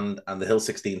stand and the Hill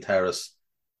 16 terrace.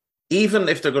 Even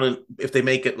if if they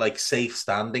make it like safe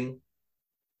standing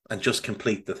and just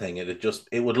complete the thing,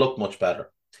 it would look much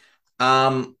better.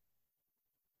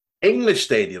 English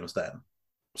stadiums then.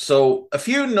 So a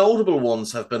few notable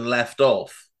ones have been left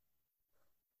off.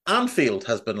 Anfield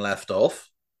has been left off.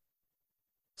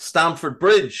 Stamford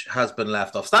Bridge has been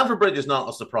left off. Stamford Bridge is not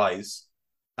a surprise.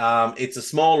 It's a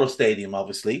smaller stadium,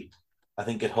 obviously. I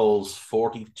think it holds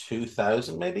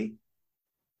 42,000, maybe.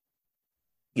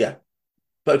 Yeah,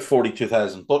 about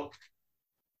 42,000. But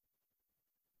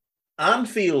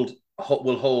Anfield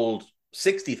will hold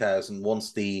 60,000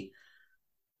 once the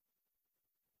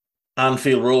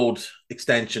Anfield Road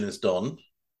extension is done.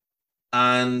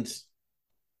 And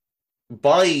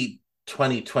by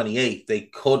 2028, they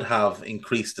could have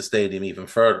increased the stadium even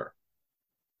further.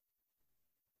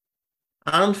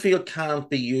 Anfield can't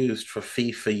be used for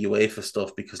FIFA, UEFA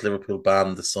stuff because Liverpool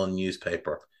banned the Sun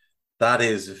newspaper. That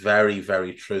is very,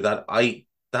 very true. That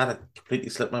had completely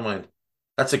slipped my mind.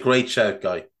 That's a great shout,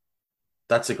 Guy.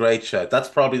 That's a great shout. That's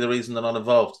probably the reason they're not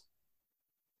involved.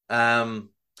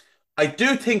 I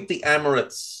do think the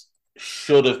Emirates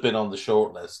should have been on the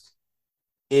shortlist.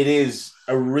 It is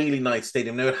a really nice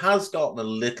stadium. Now, it has gotten a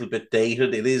little bit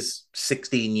dated. It is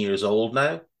 16 years old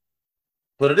now,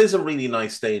 but it is a really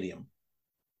nice stadium.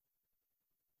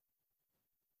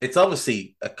 It's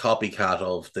obviously a copycat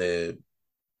of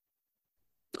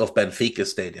Benfica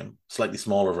Stadium, slightly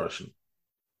smaller version,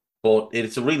 but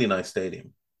it's a really nice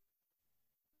stadium.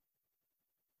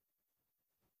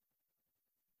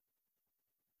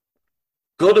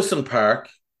 Goodison Park,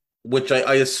 which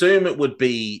I assume it would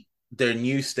be their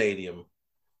new stadium,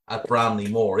 at Bramley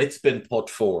Moore. It's been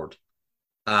put forward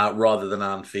rather than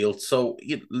Anfield. So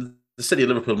the city of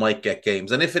Liverpool might get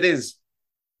games. And if it is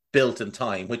built in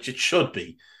time, which it should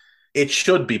be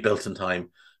built in time.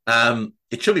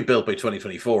 It should be built by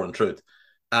 2024, in truth.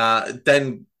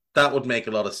 Then that would make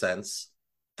a lot of sense.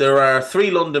 There are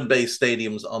 3 London-based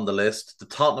stadiums on the list. The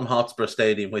Tottenham Hotspur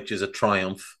Stadium, which is a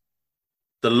triumph.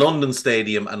 The London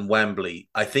Stadium and Wembley.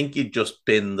 I think you'd just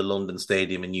bin the London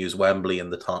Stadium and use Wembley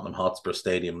and the Tottenham Hotspur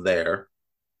Stadium there.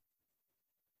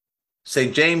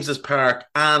 St. James's Park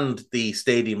and the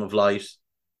Stadium of Light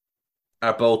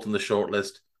are both on the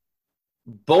shortlist.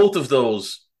 Both of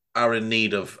those are in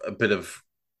need of a bit of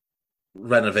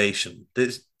renovation.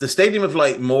 The Stadium of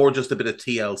Light, more just a bit of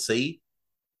TLC.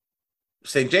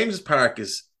 St. James's Park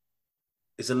is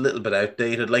a little bit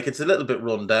outdated. Like, it's a little bit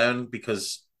run down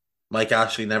because Mike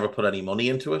Ashley never put any money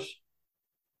into it.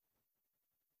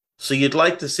 So you'd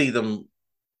like to see them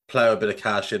plough a bit of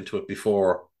cash into it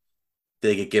before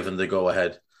they get given the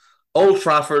go-ahead. Old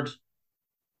Trafford,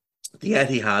 the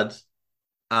Etihad,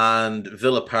 and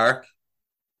Villa Park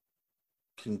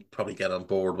can probably get on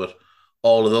board with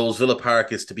all of those. Villa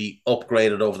Park is to be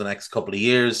upgraded over the next couple of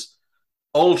years.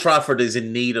 Old Trafford is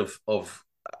in need of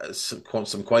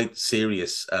some quite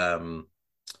serious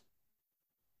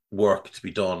work to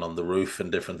be done on the roof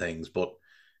and different things, but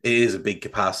it is a big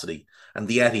capacity. And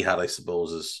the Etihad, I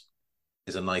suppose,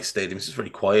 is a nice stadium. It's just very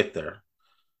quiet there.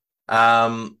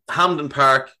 Hampden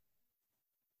Park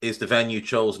is the venue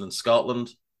chosen in Scotland.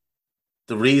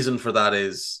 The reason for that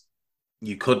is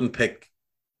you couldn't pick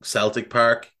Celtic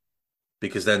Park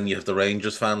because then you have the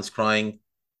Rangers fans crying.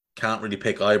 Can't really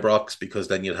pick Ibrox because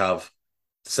then you'd have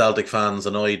Celtic fans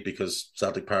annoyed because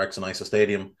Celtic Park's a nicer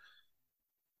stadium.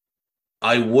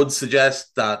 I would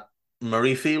suggest that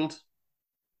Murrayfield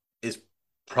is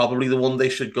probably the one they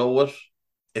should go with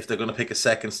if they're going to pick a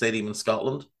second stadium in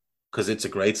Scotland, because it's a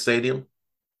great stadium.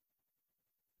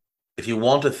 If you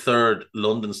want a third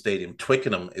London stadium,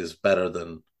 Twickenham is better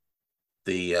than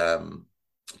the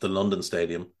London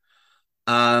stadium.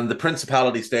 And the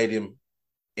Principality Stadium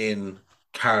in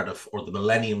Cardiff, or the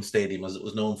Millennium Stadium as it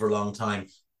was known for a long time,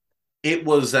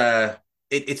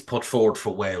 it's put forward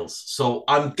for Wales. So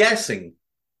I'm guessing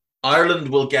Ireland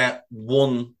will get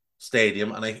one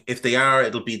stadium, and if they are,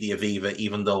 it'll be the Aviva,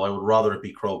 even though I would rather it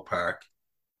be Croke Park.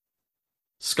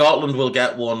 Scotland will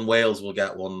get one, Wales will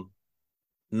get one,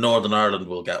 Northern Ireland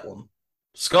will get one.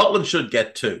 Scotland should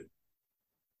get 2.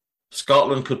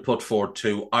 Scotland could put forward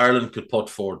 2. Ireland could put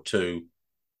forward 2.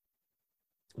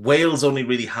 Wales only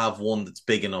really have one that's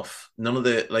big enough. None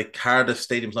of Cardiff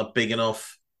Stadium's not big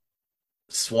enough.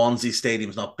 Swansea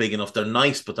Stadium's not big enough. They're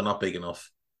nice, but they're not big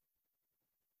enough.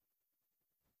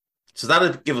 So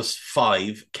that'd give us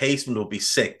 5. Casement would be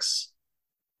 6.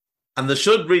 And there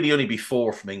should really only be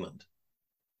 4 from England.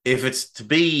 If it's to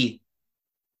be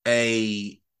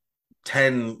a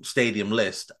 10 stadium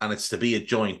list and it's to be a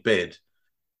joint bid,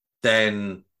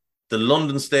 then the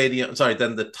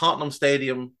Tottenham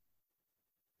Stadium,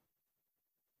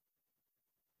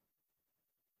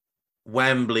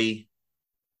 Wembley,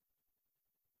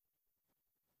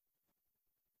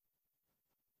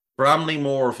 Bramley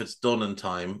Moore, if it's done in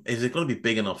time. Is it going to be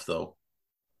big enough, though?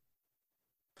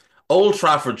 Old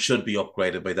Trafford should be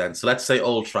upgraded by then. So let's say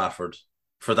Old Trafford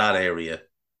for that area.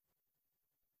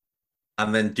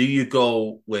 And then do you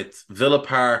go with Villa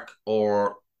Park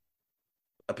or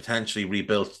a potentially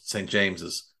rebuilt St.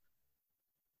 James's?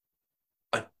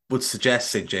 I would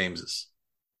suggest St. James's,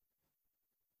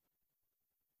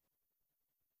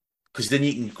 because then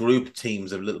you can group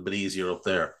teams a little bit easier up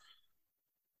there.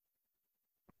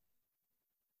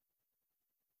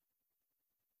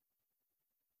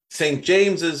 St.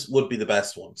 James's would be the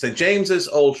best one. St. James's,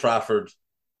 Old Trafford,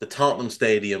 the Tottenham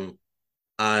Stadium,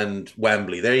 and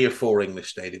Wembley. They're your 4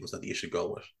 English stadiums that you should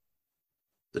go with.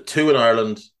 The 2 in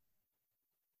Ireland,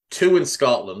 2 in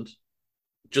Scotland.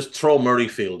 Just throw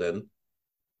Murrayfield in.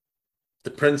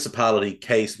 The Principality,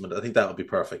 Casement. I think that would be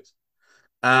perfect.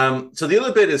 So the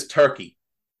other bit is Turkey.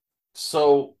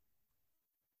 So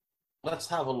let's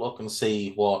have a look and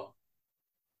see what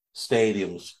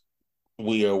stadiums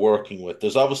we are working with.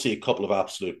 There's obviously a couple of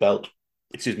absolute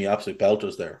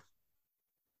belters there.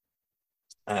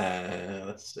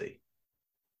 Let's see.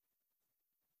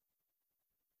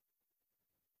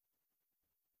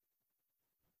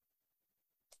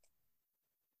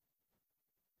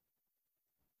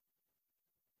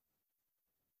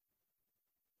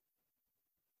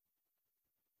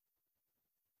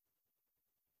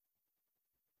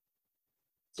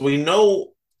 So we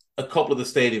know a couple of the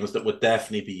stadiums that would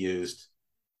definitely be used.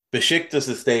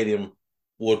 Besiktas' stadium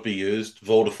would be used,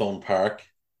 Vodafone Park.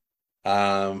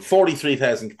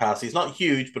 43,000 capacity. It's not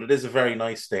huge, but it is a very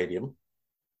nice stadium.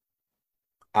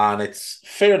 And it's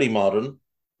fairly modern.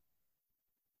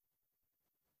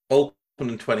 Opened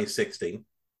in 2016.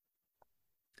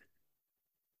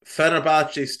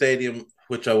 Fenerbahce Stadium,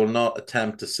 which I will not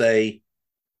attempt to say,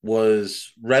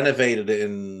 was renovated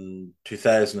in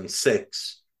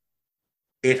 2006.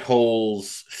 It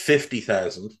holds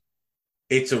 50,000.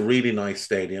 It's a really nice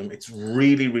stadium. It's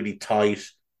really, really tight.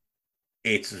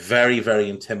 It's very, very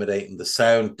intimidating. The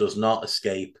sound does not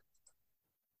escape.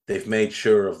 They've made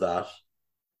sure of that.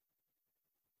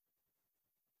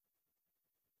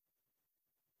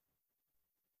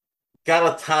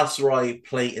 Galatasaray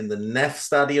play in the Nef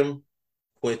Stadium,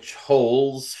 which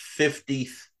holds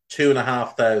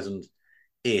 52,500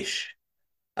 ish.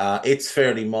 It's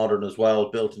fairly modern as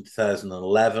well, built in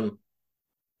 2011.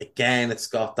 Again, it's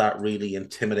got that really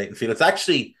intimidating feel. It's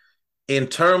actually, in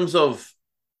terms of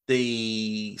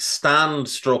the stand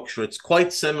structure, it's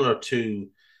quite similar to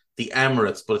the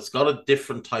Emirates, but it's got a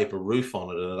different type of roof on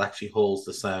it, and it actually holds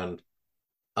the sound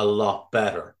a lot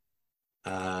better.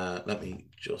 Let me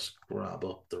just grab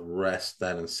up the rest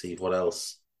then and see what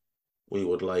else we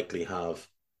would likely have.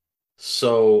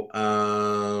 So,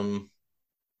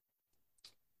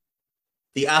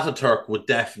 the Ataturk would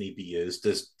definitely be used.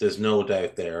 There's no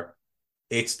doubt there.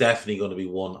 It's definitely going to be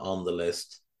one on the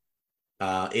list.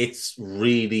 It's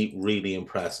really, really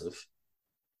impressive.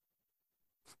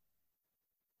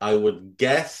 I would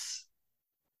guess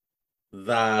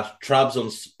that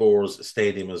Trabzonspor's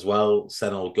stadium as well,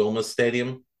 Senol Gomez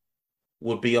Stadium,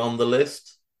 would be on the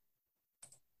list.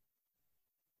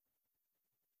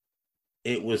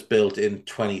 It was built in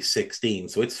 2016,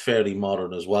 so it's fairly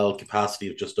modern as well. Capacity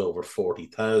of just over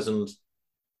 40,000.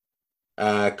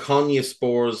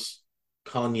 Konyaspor's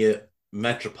Konya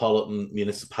Metropolitan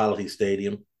Municipality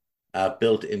Stadium,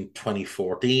 built in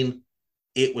 2014.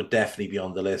 It would definitely be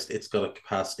on the list. It's got a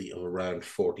capacity of around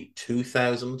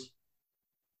 42,000.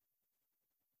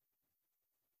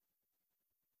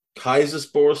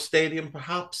 Kayserispor Stadium,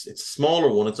 perhaps. It's a smaller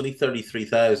one. It's only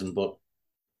 33,000, but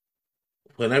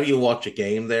whenever you watch a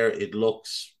game there, it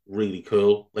looks really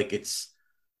cool. Like, it's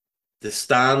the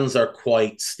stands are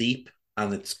quite steep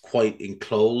and it's quite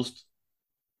enclosed.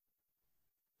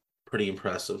 Pretty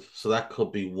impressive. So that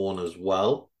could be one as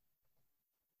well.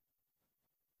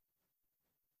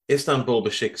 Istanbul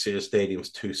Başakşehir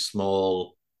Stadium's too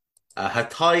small.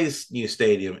 Hatay's new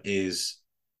stadium is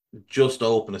just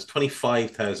open. It's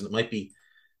 25,000. It might be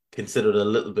considered a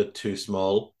little bit too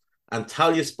small.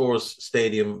 Antalyaspor's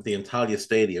stadium, the Antalya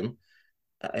Stadium,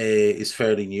 is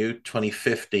fairly new,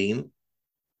 2015.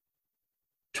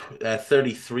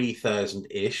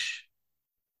 33,000-ish.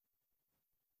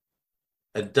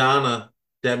 Adana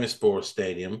Demirspor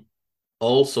Stadium,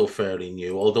 also fairly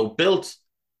new, although built,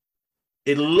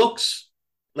 it looks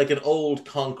like an old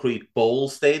concrete bowl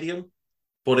stadium,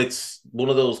 but it's one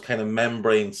of those kind of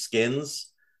membrane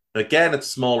skins. Again, it's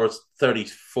smaller, it's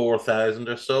 34,000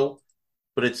 or so,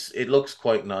 but it looks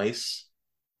quite nice.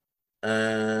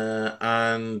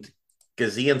 And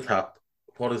Gaziantep,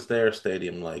 what is their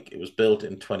stadium like? It was built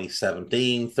in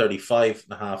 2017,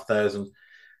 35,500.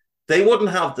 They wouldn't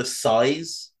have the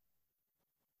size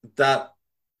that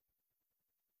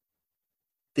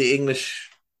the English,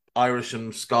 Irish,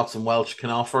 and Scots and Welsh can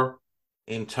offer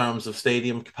in terms of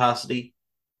stadium capacity.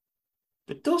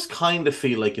 It does kind of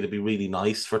feel like it'd be really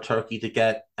nice for Turkey to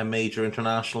get a major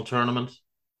international tournament.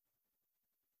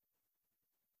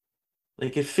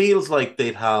 Like, it feels like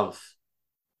they'd have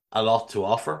a lot to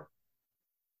offer.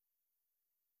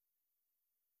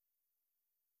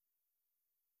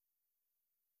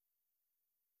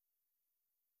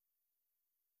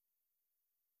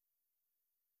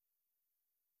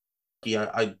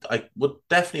 Yeah, I would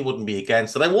definitely wouldn't be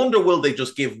against it. I wonder, will they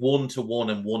just give one to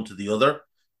one and one to the other?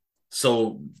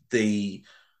 So the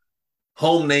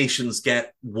home nations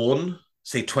get one,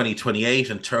 say 2028,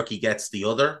 and Turkey gets the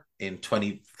other in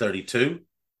 2032.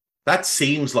 That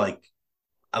seems like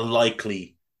a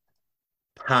likely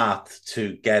path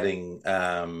to getting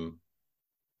to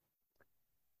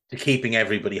keeping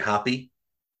everybody happy,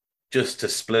 just to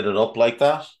split it up like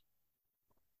that.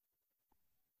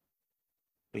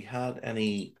 We had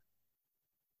any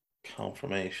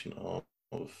confirmation of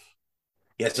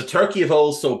yeah, so Turkey have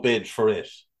also bid for it.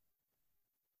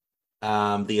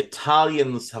 The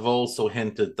Italians have also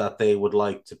hinted that they would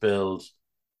like to build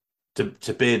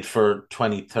to bid for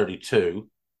 2032.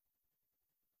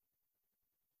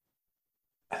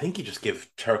 I think you just give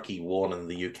Turkey one and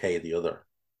the UK the other,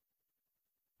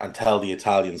 and tell the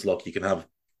Italians, look, you can have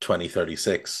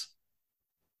 2036,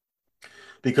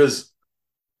 because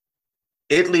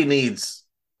Italy needs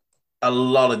a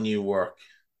lot of new work.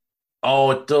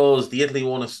 Oh, it does. The Italy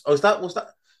one is. Oh, was that?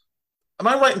 Am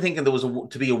I right in thinking there was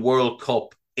to be a World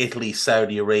Cup Italy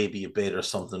Saudi Arabia bid or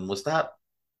something? Was that?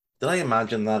 Did I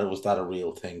imagine that, or was that a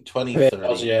real thing? It was,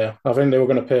 2030. yeah. I think they were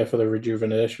going to pay for the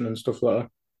rejuvenation and stuff like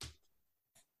that.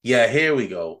 Yeah, here we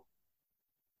go.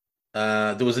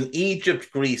 There was an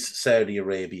Egypt, Greece, Saudi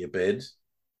Arabia bid.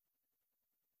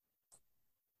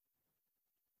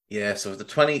 Yeah, so the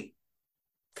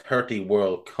 2030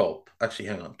 World Cup. Actually,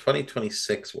 hang on,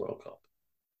 2026 World Cup.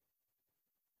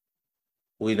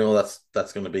 We know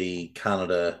that's going to be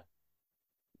Canada,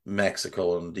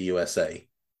 Mexico, and the USA.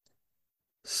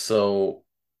 So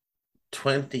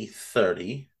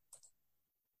 2030,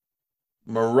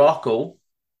 Morocco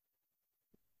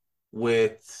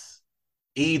with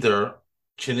either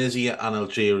Tunisia and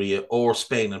Algeria or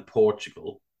Spain and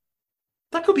Portugal.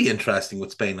 That could be interesting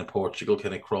with Spain and Portugal,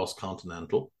 kind of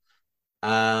cross-continental.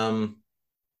 The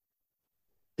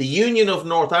Union of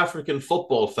North African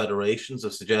Football Federations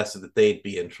have suggested that they'd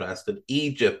be interested.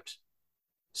 Egypt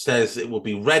says it will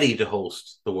be ready to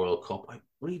host the World Cup. I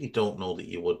really don't know that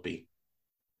you would be.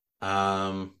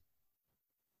 Spain,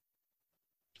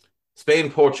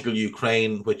 Portugal,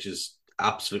 Ukraine, which is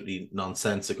absolutely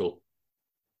nonsensical.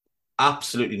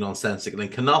 Absolutely nonsensical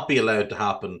and cannot be allowed to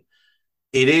happen.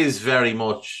 It is very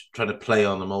much trying to play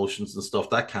on emotions and stuff.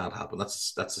 That can't happen.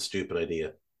 That's a stupid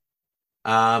idea.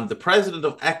 The president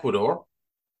of Ecuador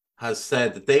has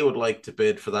said that they would like to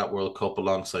bid for that World Cup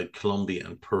alongside Colombia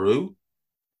and Peru.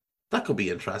 That could be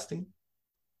interesting.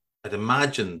 I'd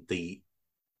imagine that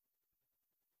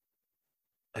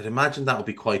would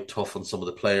be quite tough on some of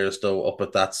the players, though, up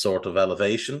at that sort of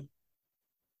elevation.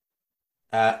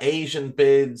 Asian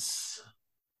bids.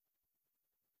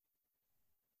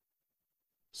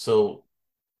 So,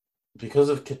 because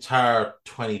of Qatar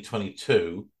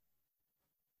 2022,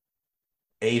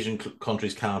 Asian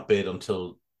countries can't bid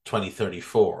until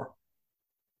 2034.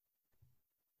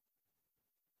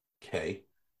 Okay.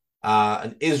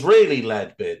 An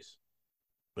Israeli-led bid.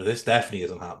 But this definitely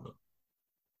isn't happening.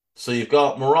 So you've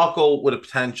got Morocco with a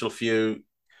potential few.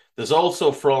 There's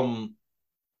also from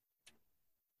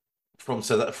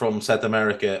South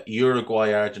America,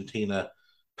 Uruguay, Argentina,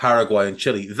 Paraguay, and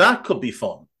Chile. That could be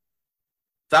fun.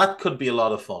 That could be a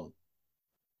lot of fun.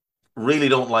 Really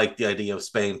don't like the idea of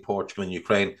Spain, Portugal, and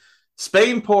Ukraine.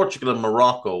 Spain, Portugal, and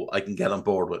Morocco, I can get on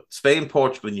board with. Spain,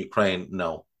 Portugal, and Ukraine,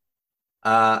 no.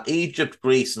 Egypt,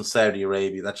 Greece, and Saudi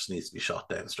Arabia, that just needs to be shot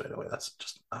down straight away. That's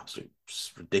just an absolute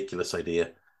ridiculous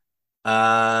idea.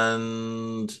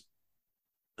 And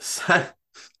South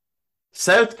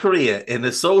Korea, in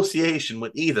association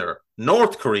with either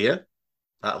North Korea,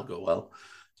 that'll go well,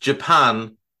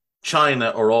 Japan, China,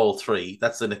 or all three.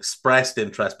 That's an expressed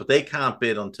interest, but they can't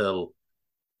bid until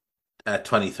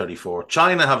 2034.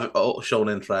 China have shown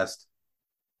interest.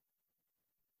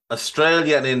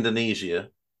 Australia and Indonesia.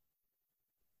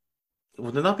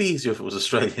 Would it not be easier if it was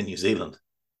Australia and New Zealand?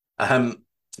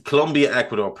 Colombia,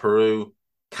 Ecuador, Peru,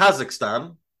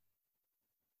 Kazakhstan,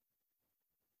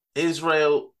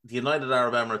 Israel, the United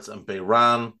Arab Emirates, and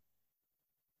Bahrain.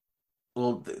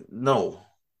 Well, no.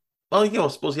 Well, I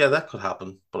suppose, yeah, that could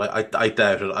happen, but I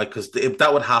doubt it, because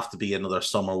that would have to be another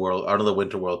summer world or another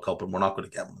winter World Cup, and we're not going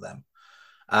to get one of them.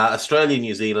 Australia,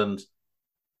 New Zealand,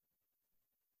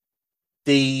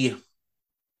 the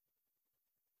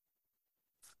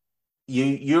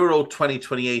Euro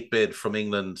 2028 bid from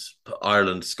England,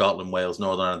 Ireland, Scotland, Wales,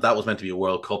 Northern Ireland, that was meant to be a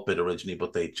World Cup bid originally,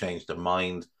 but they changed their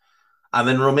mind. And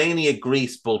then Romania,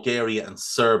 Greece, Bulgaria, and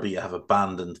Serbia have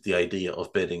abandoned the idea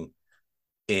of bidding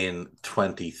in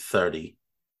 2030.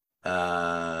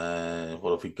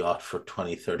 What have we got for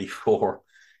 2034?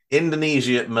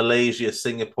 Indonesia, Malaysia,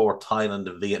 Singapore, Thailand,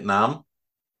 and Vietnam.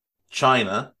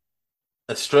 China.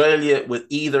 Australia with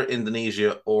either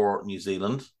Indonesia or New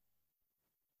Zealand.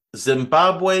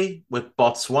 Zimbabwe with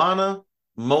Botswana,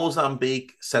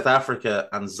 Mozambique, South Africa,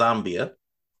 and Zambia.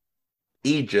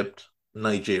 Egypt,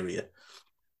 Nigeria.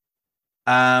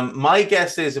 My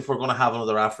guess is if we're going to have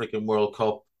another African World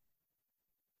Cup,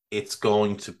 it's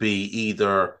going to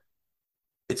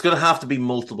have to be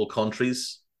multiple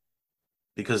countries,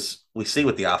 because we see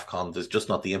with the AFCON, there's just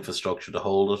not the infrastructure to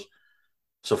hold it.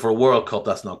 So for a World Cup,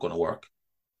 that's not going to work.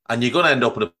 And you're going to end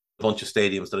up with a bunch of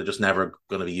stadiums that are just never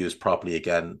going to be used properly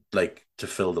again, like to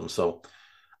fill them. So,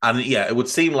 and yeah, it would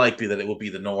seem likely that it would be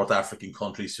the North African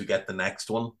countries who get the next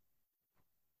one.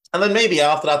 And then maybe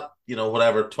after that,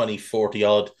 whatever, 2040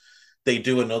 odd, they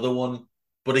do another one.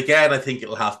 But again, I think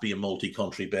it'll have to be a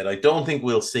multi-country bid. I don't think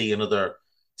we'll see another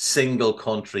single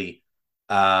country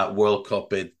World Cup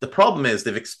bid. The problem is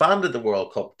they've expanded the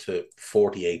World Cup to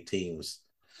 48 teams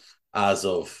as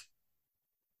of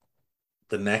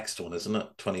the next one, isn't it?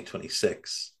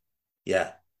 2026.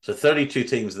 Yeah. So 32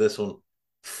 teams this one,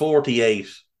 48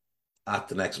 at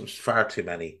the next one, which is far too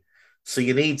many. So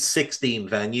you need 16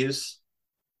 venues.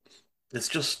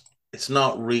 It's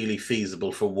not really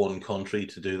feasible for one country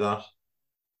to do that.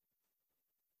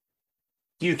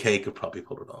 The UK could probably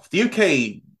pull it off. The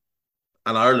UK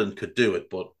and Ireland could do it,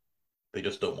 but they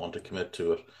just don't want to commit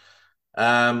to it.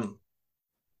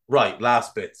 Right,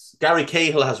 last bits. Gary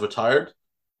Cahill has retired.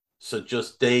 So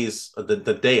just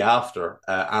the day after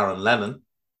Aaron Lennon,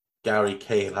 Gary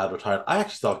Cahill had retired. I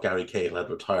actually thought Gary Cahill had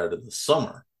retired in the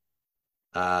summer.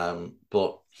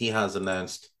 But he has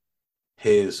announced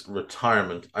his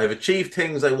retirement. I've achieved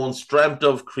things I once dreamt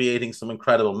of, creating some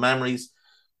incredible memories.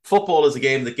 Football is a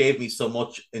game that gave me so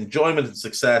much enjoyment and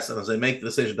success, and as I make the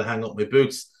decision to hang up my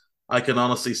boots, I can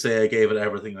honestly say I gave it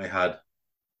everything I had.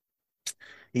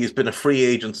 He has been a free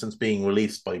agent since being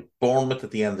released by Bournemouth at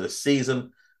the end of the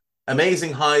season.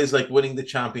 Amazing highs like winning the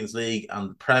Champions League and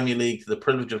the Premier League, to the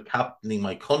privilege of captaining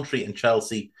my country and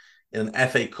Chelsea in an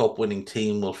FA Cup winning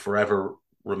team will forever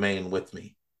remain with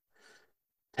me.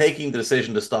 Taking the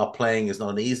decision to stop playing is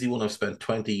not an easy one. I've spent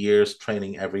 20 years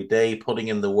training every day, putting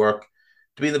in the work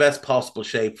to be in the best possible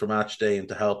shape for match day and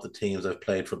to help the teams I've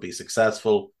played for be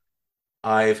successful.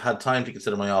 I've had time to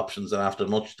consider my options, and after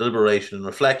much deliberation and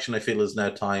reflection, I feel it's now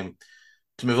time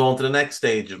to move on to the next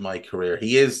stage of my career.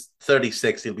 He is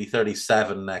 36, he'll be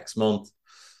 37 next month.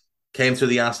 Came through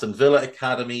the Aston Villa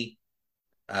Academy,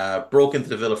 broke into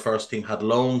the Villa first team, had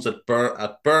loans at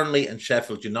Burnley and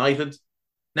Sheffield United.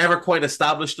 Never quite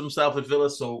established himself at Villa,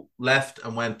 so left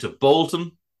and went to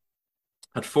Bolton.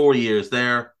 Had 4 years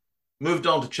there. Moved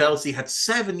on to Chelsea, had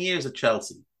 7 years at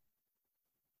Chelsea.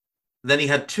 Then he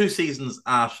had 2 seasons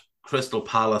at Crystal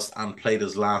Palace and played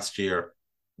his last year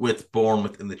with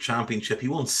Bournemouth in the Championship. He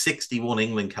won 61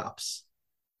 England caps.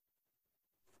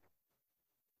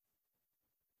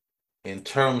 In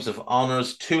terms of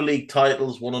honours, 2 league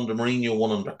titles, one under Mourinho,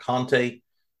 one under Conte,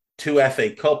 2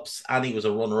 FA Cups, and he was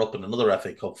a runner-up in another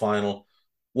FA Cup final,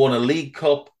 won a League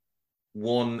Cup,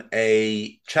 won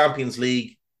a Champions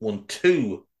League, won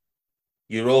 2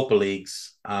 Europa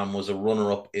Leagues, and was a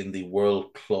runner-up in the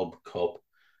World Club Cup.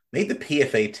 Made the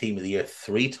PFA Team of the Year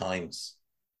 3 times,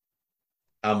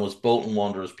 and was Bolton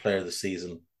Wanderers Player of the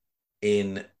Season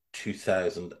in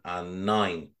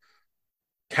 2009.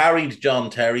 Carried John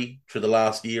Terry through the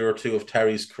last year or two of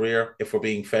Terry's career, if we're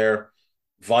being fair.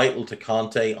 Vital to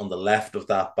Conte on the left of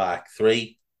that back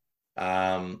three.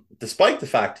 Despite the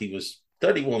fact he was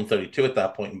 31, 32 at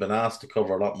that point and been asked to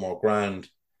cover a lot more ground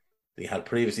than he had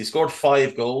previously. Scored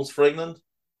 5 goals for England.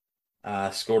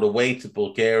 Scored away to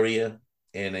Bulgaria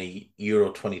in a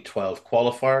Euro 2012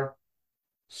 qualifier.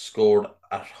 Scored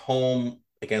at home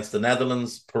against the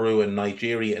Netherlands, Peru and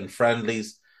Nigeria in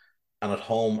friendlies, and at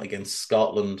home against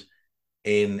Scotland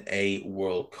in a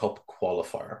World Cup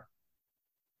qualifier.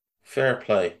 Fair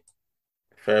play.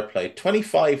 Fair play.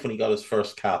 25 when he got his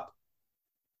first cap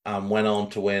and went on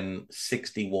to win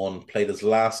 61, played his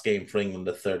last game for England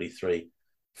at 33.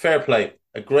 Fair play.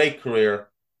 A great career.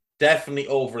 Definitely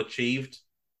overachieved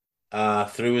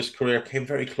through his career. Came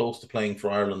very close to playing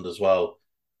for Ireland as well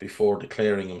before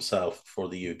declaring himself for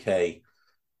the UK.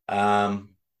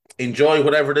 Enjoy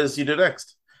whatever it is you do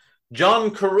next.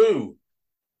 John Carew,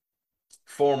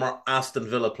 former Aston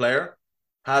Villa player,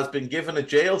 has been given a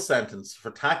jail sentence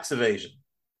for tax evasion.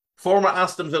 Former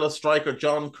Aston Villa striker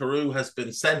John Carew has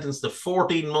been sentenced to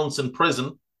 14 months in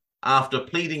prison after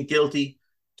pleading guilty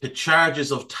to charges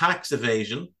of tax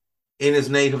evasion in his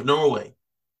native Norway.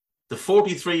 The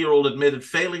 43-year-old admitted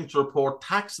failing to report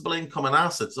taxable income and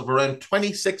assets of around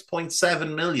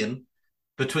 26.7 million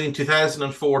between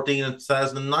 2014 and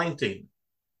 2019.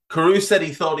 Carew said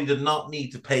he thought he did not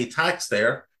need to pay tax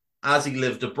there as he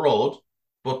lived abroad,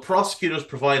 but prosecutors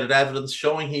provided evidence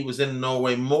showing he was in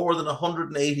Norway more than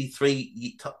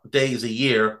 183 days a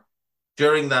year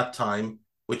during that time,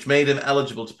 which made him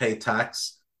eligible to pay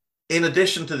tax. In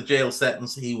addition to the jail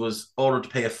sentence, he was ordered to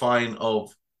pay a fine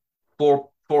of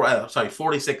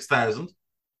 46,000.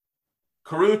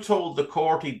 Carew told the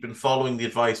court he'd been following the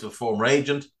advice of a former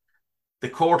agent. The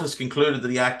court has concluded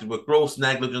that he acted with gross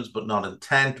negligence but not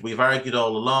intent. We've argued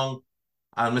all along,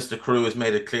 and Mr. Carew has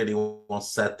made it clear he wants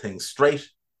to set things straight.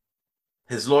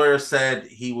 His lawyer said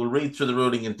he will read through the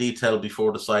ruling in detail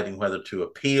before deciding whether to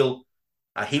appeal.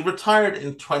 He retired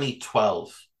in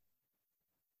 2012.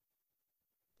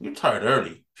 He retired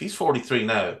early. If he's 43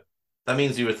 now, that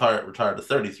means he retired at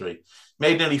 33.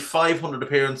 Made nearly 500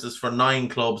 appearances for 9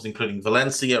 clubs, including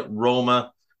Valencia,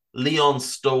 Roma, Lyon,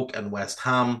 Stoke, and West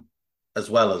Ham, as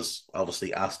well as,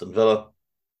 obviously, Aston Villa.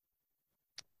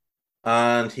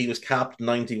 And he was capped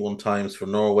 91 times for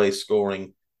Norway,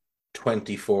 scoring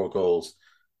 24 goals.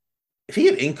 If he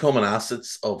had income and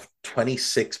assets of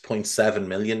 26.7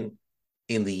 million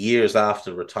in the years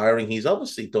after retiring, he's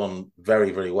obviously done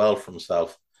very, very well for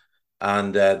himself.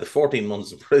 And the 14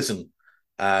 months in prison,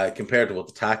 compared to what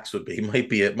the tax would be, might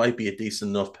be a decent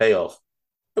enough payoff.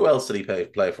 Who else did he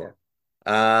play for?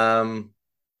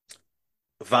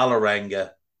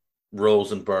 Valerenga,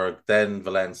 Rosenborg, then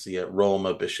Valencia,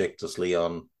 Roma, Besiktas,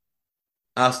 Lyon,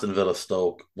 Aston Villa,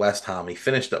 Stoke, West Ham. He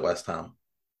finished at West Ham.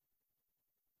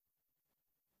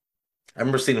 I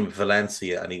remember seeing him at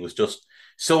Valencia, and he was just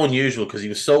so unusual because he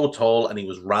was so tall and he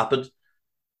was rapid.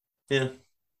 Yeah.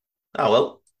 Oh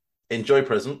well. Enjoy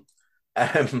prison.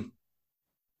 Um,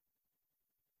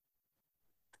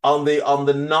 on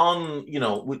the non,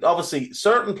 obviously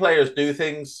certain players do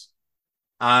things,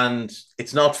 and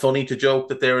it's not funny to joke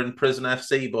that they're in prison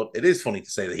FC, but it is funny to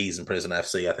say that he's in prison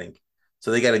FC, I think.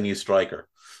 So they get a new striker.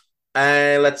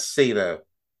 Let's see now.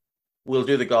 We'll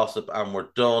do the gossip and we're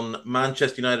done.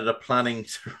 Manchester United are planning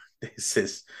to,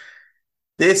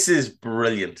 this is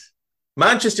brilliant.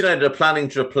 Manchester United are planning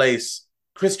to replace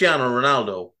Cristiano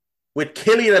Ronaldo with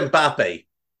Kylian Mbappe.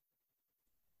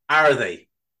 Are they?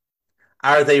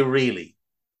 Are they really?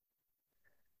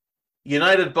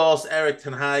 United boss Erik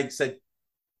ten Hag said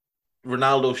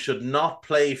Ronaldo should not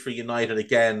play for United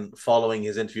again following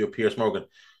his interview with Piers Morgan.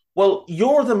 Well,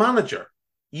 you're the manager.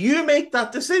 You make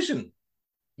that decision.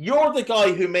 You're the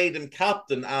guy who made him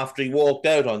captain after he walked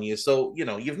out on you. So,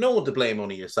 you've no one to blame,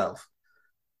 only yourself.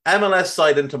 MLS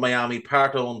side Inter Miami,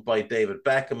 part owned by David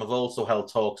Beckham, have also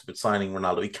held talks about signing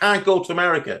Ronaldo. He can't go to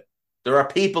America. There are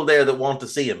people there that want to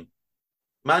see him.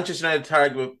 Manchester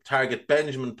United target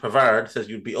Benjamin Pavard says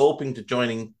you'd be open to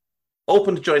joining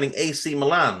AC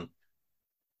Milan,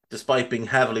 despite being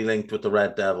heavily linked with the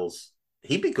Red Devils.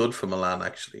 He'd be good for Milan,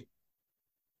 actually.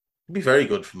 He'd be very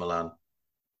good for Milan.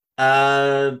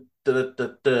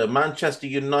 Manchester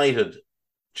United,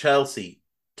 Chelsea,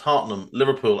 Tottenham,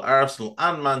 Liverpool, Arsenal,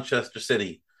 and Manchester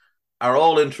City are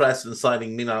all interested in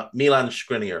signing Milan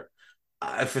Skriniar.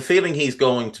 I have a feeling he's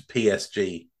going to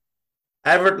PSG.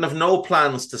 Everton have no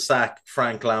plans to sack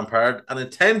Frank Lampard and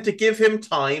intend to give him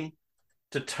time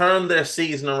to turn their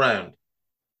season around.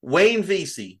 Wayne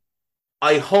Vesey,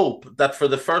 I hope that for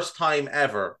the first time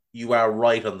ever, you are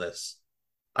right on this.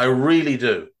 I really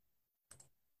do.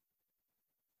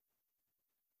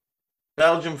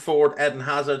 Belgium forward Eden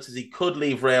Hazard says he could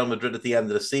leave Real Madrid at the end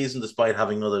of the season despite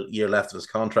having another year left of his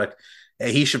contract.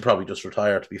 He should probably just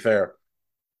retire, to be fair.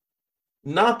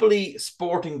 Napoli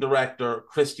sporting director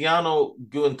Cristiano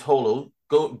Guantolo,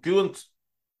 we're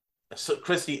just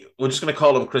going to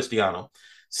call him Cristiano,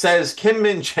 says Kim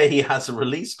Min-jae has a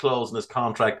release clause in his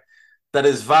contract that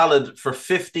is valid for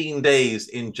 15 days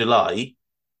in July.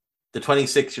 The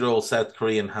 26-year-old South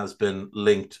Korean has been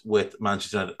linked with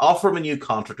Manchester United. Offer him a new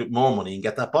contract with more money and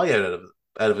get that buyout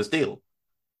out of his deal.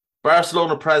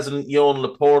 Barcelona president Joan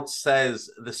Laporte says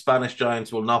the Spanish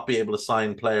Giants will not be able to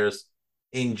sign players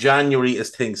in January as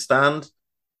things stand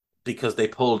because they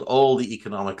pulled all the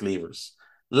economic levers.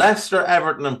 Leicester,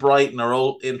 Everton and Brighton are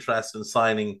all interested in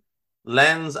signing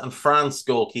Lens and France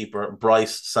goalkeeper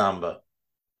Brice Samba.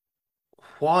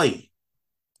 Why?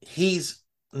 He's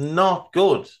not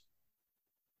good.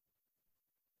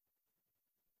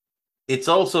 It's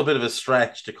also a bit of a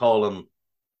stretch to call him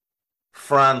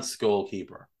France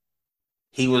goalkeeper.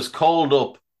 He was called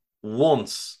up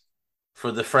once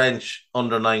for the French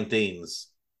under-19s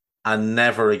and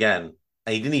never again.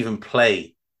 And he didn't even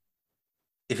play.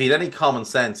 If he had any common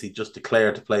sense, he'd just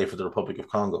declare to play for the Republic of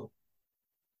Congo.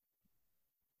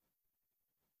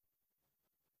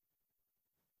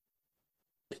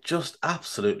 Just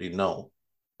absolutely no.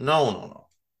 No.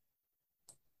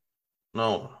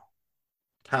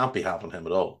 Can't be happening to him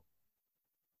at all.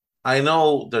 I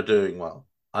know they're doing well.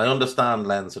 I understand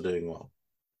Lens are doing well.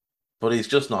 But he's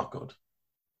just not good.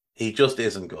 He just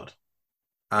isn't good.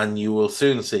 And you will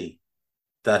soon see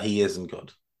that he isn't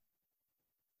good.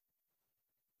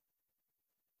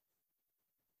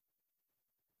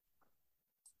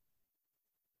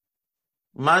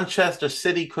 Manchester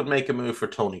City could make a move for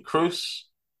Toni Kroos.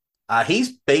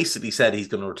 He's basically said he's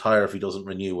going to retire if he doesn't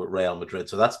renew with Real Madrid,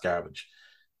 so that's garbage.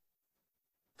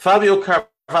 Fabio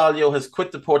Carvalho has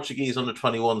quit the Portuguese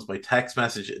under-21s by text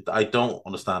message. I don't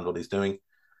understand what he's doing.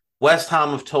 West Ham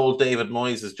have told David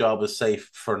Moyes his job is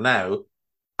safe for now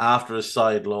after his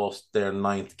side lost their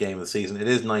 9th game of the season. It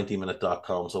is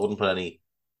 90minute.com, so I wouldn't put any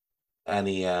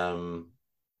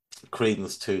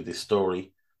credence to the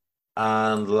story.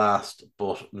 And last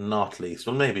but not least,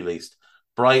 well, maybe least,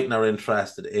 Brighton are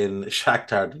interested in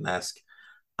Shakhtar Donetsk.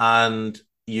 And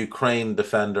Ukraine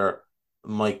defender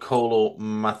Mykola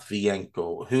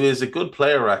Matvienko, who is a good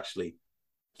player, actually.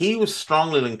 He was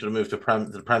strongly linked to the move to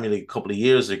the Premier League a couple of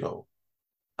years ago.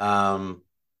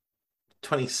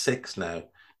 26 now.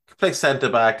 Could play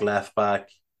centre-back, left-back.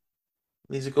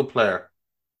 He's a good player.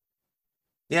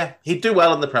 Yeah, he'd do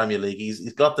well in the Premier League.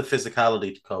 He's got the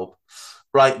physicality to cope.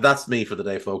 Right, that's me for the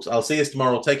day, folks. I'll see you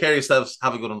tomorrow. Take care of yourselves.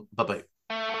 Have a good one. Bye-bye.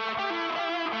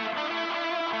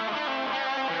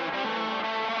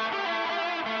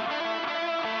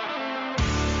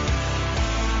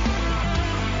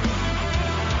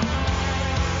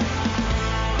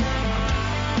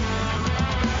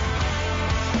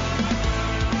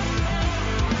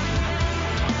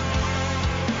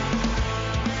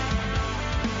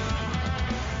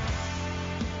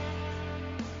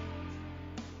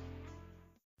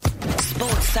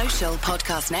 Sports Social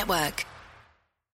Podcast Network.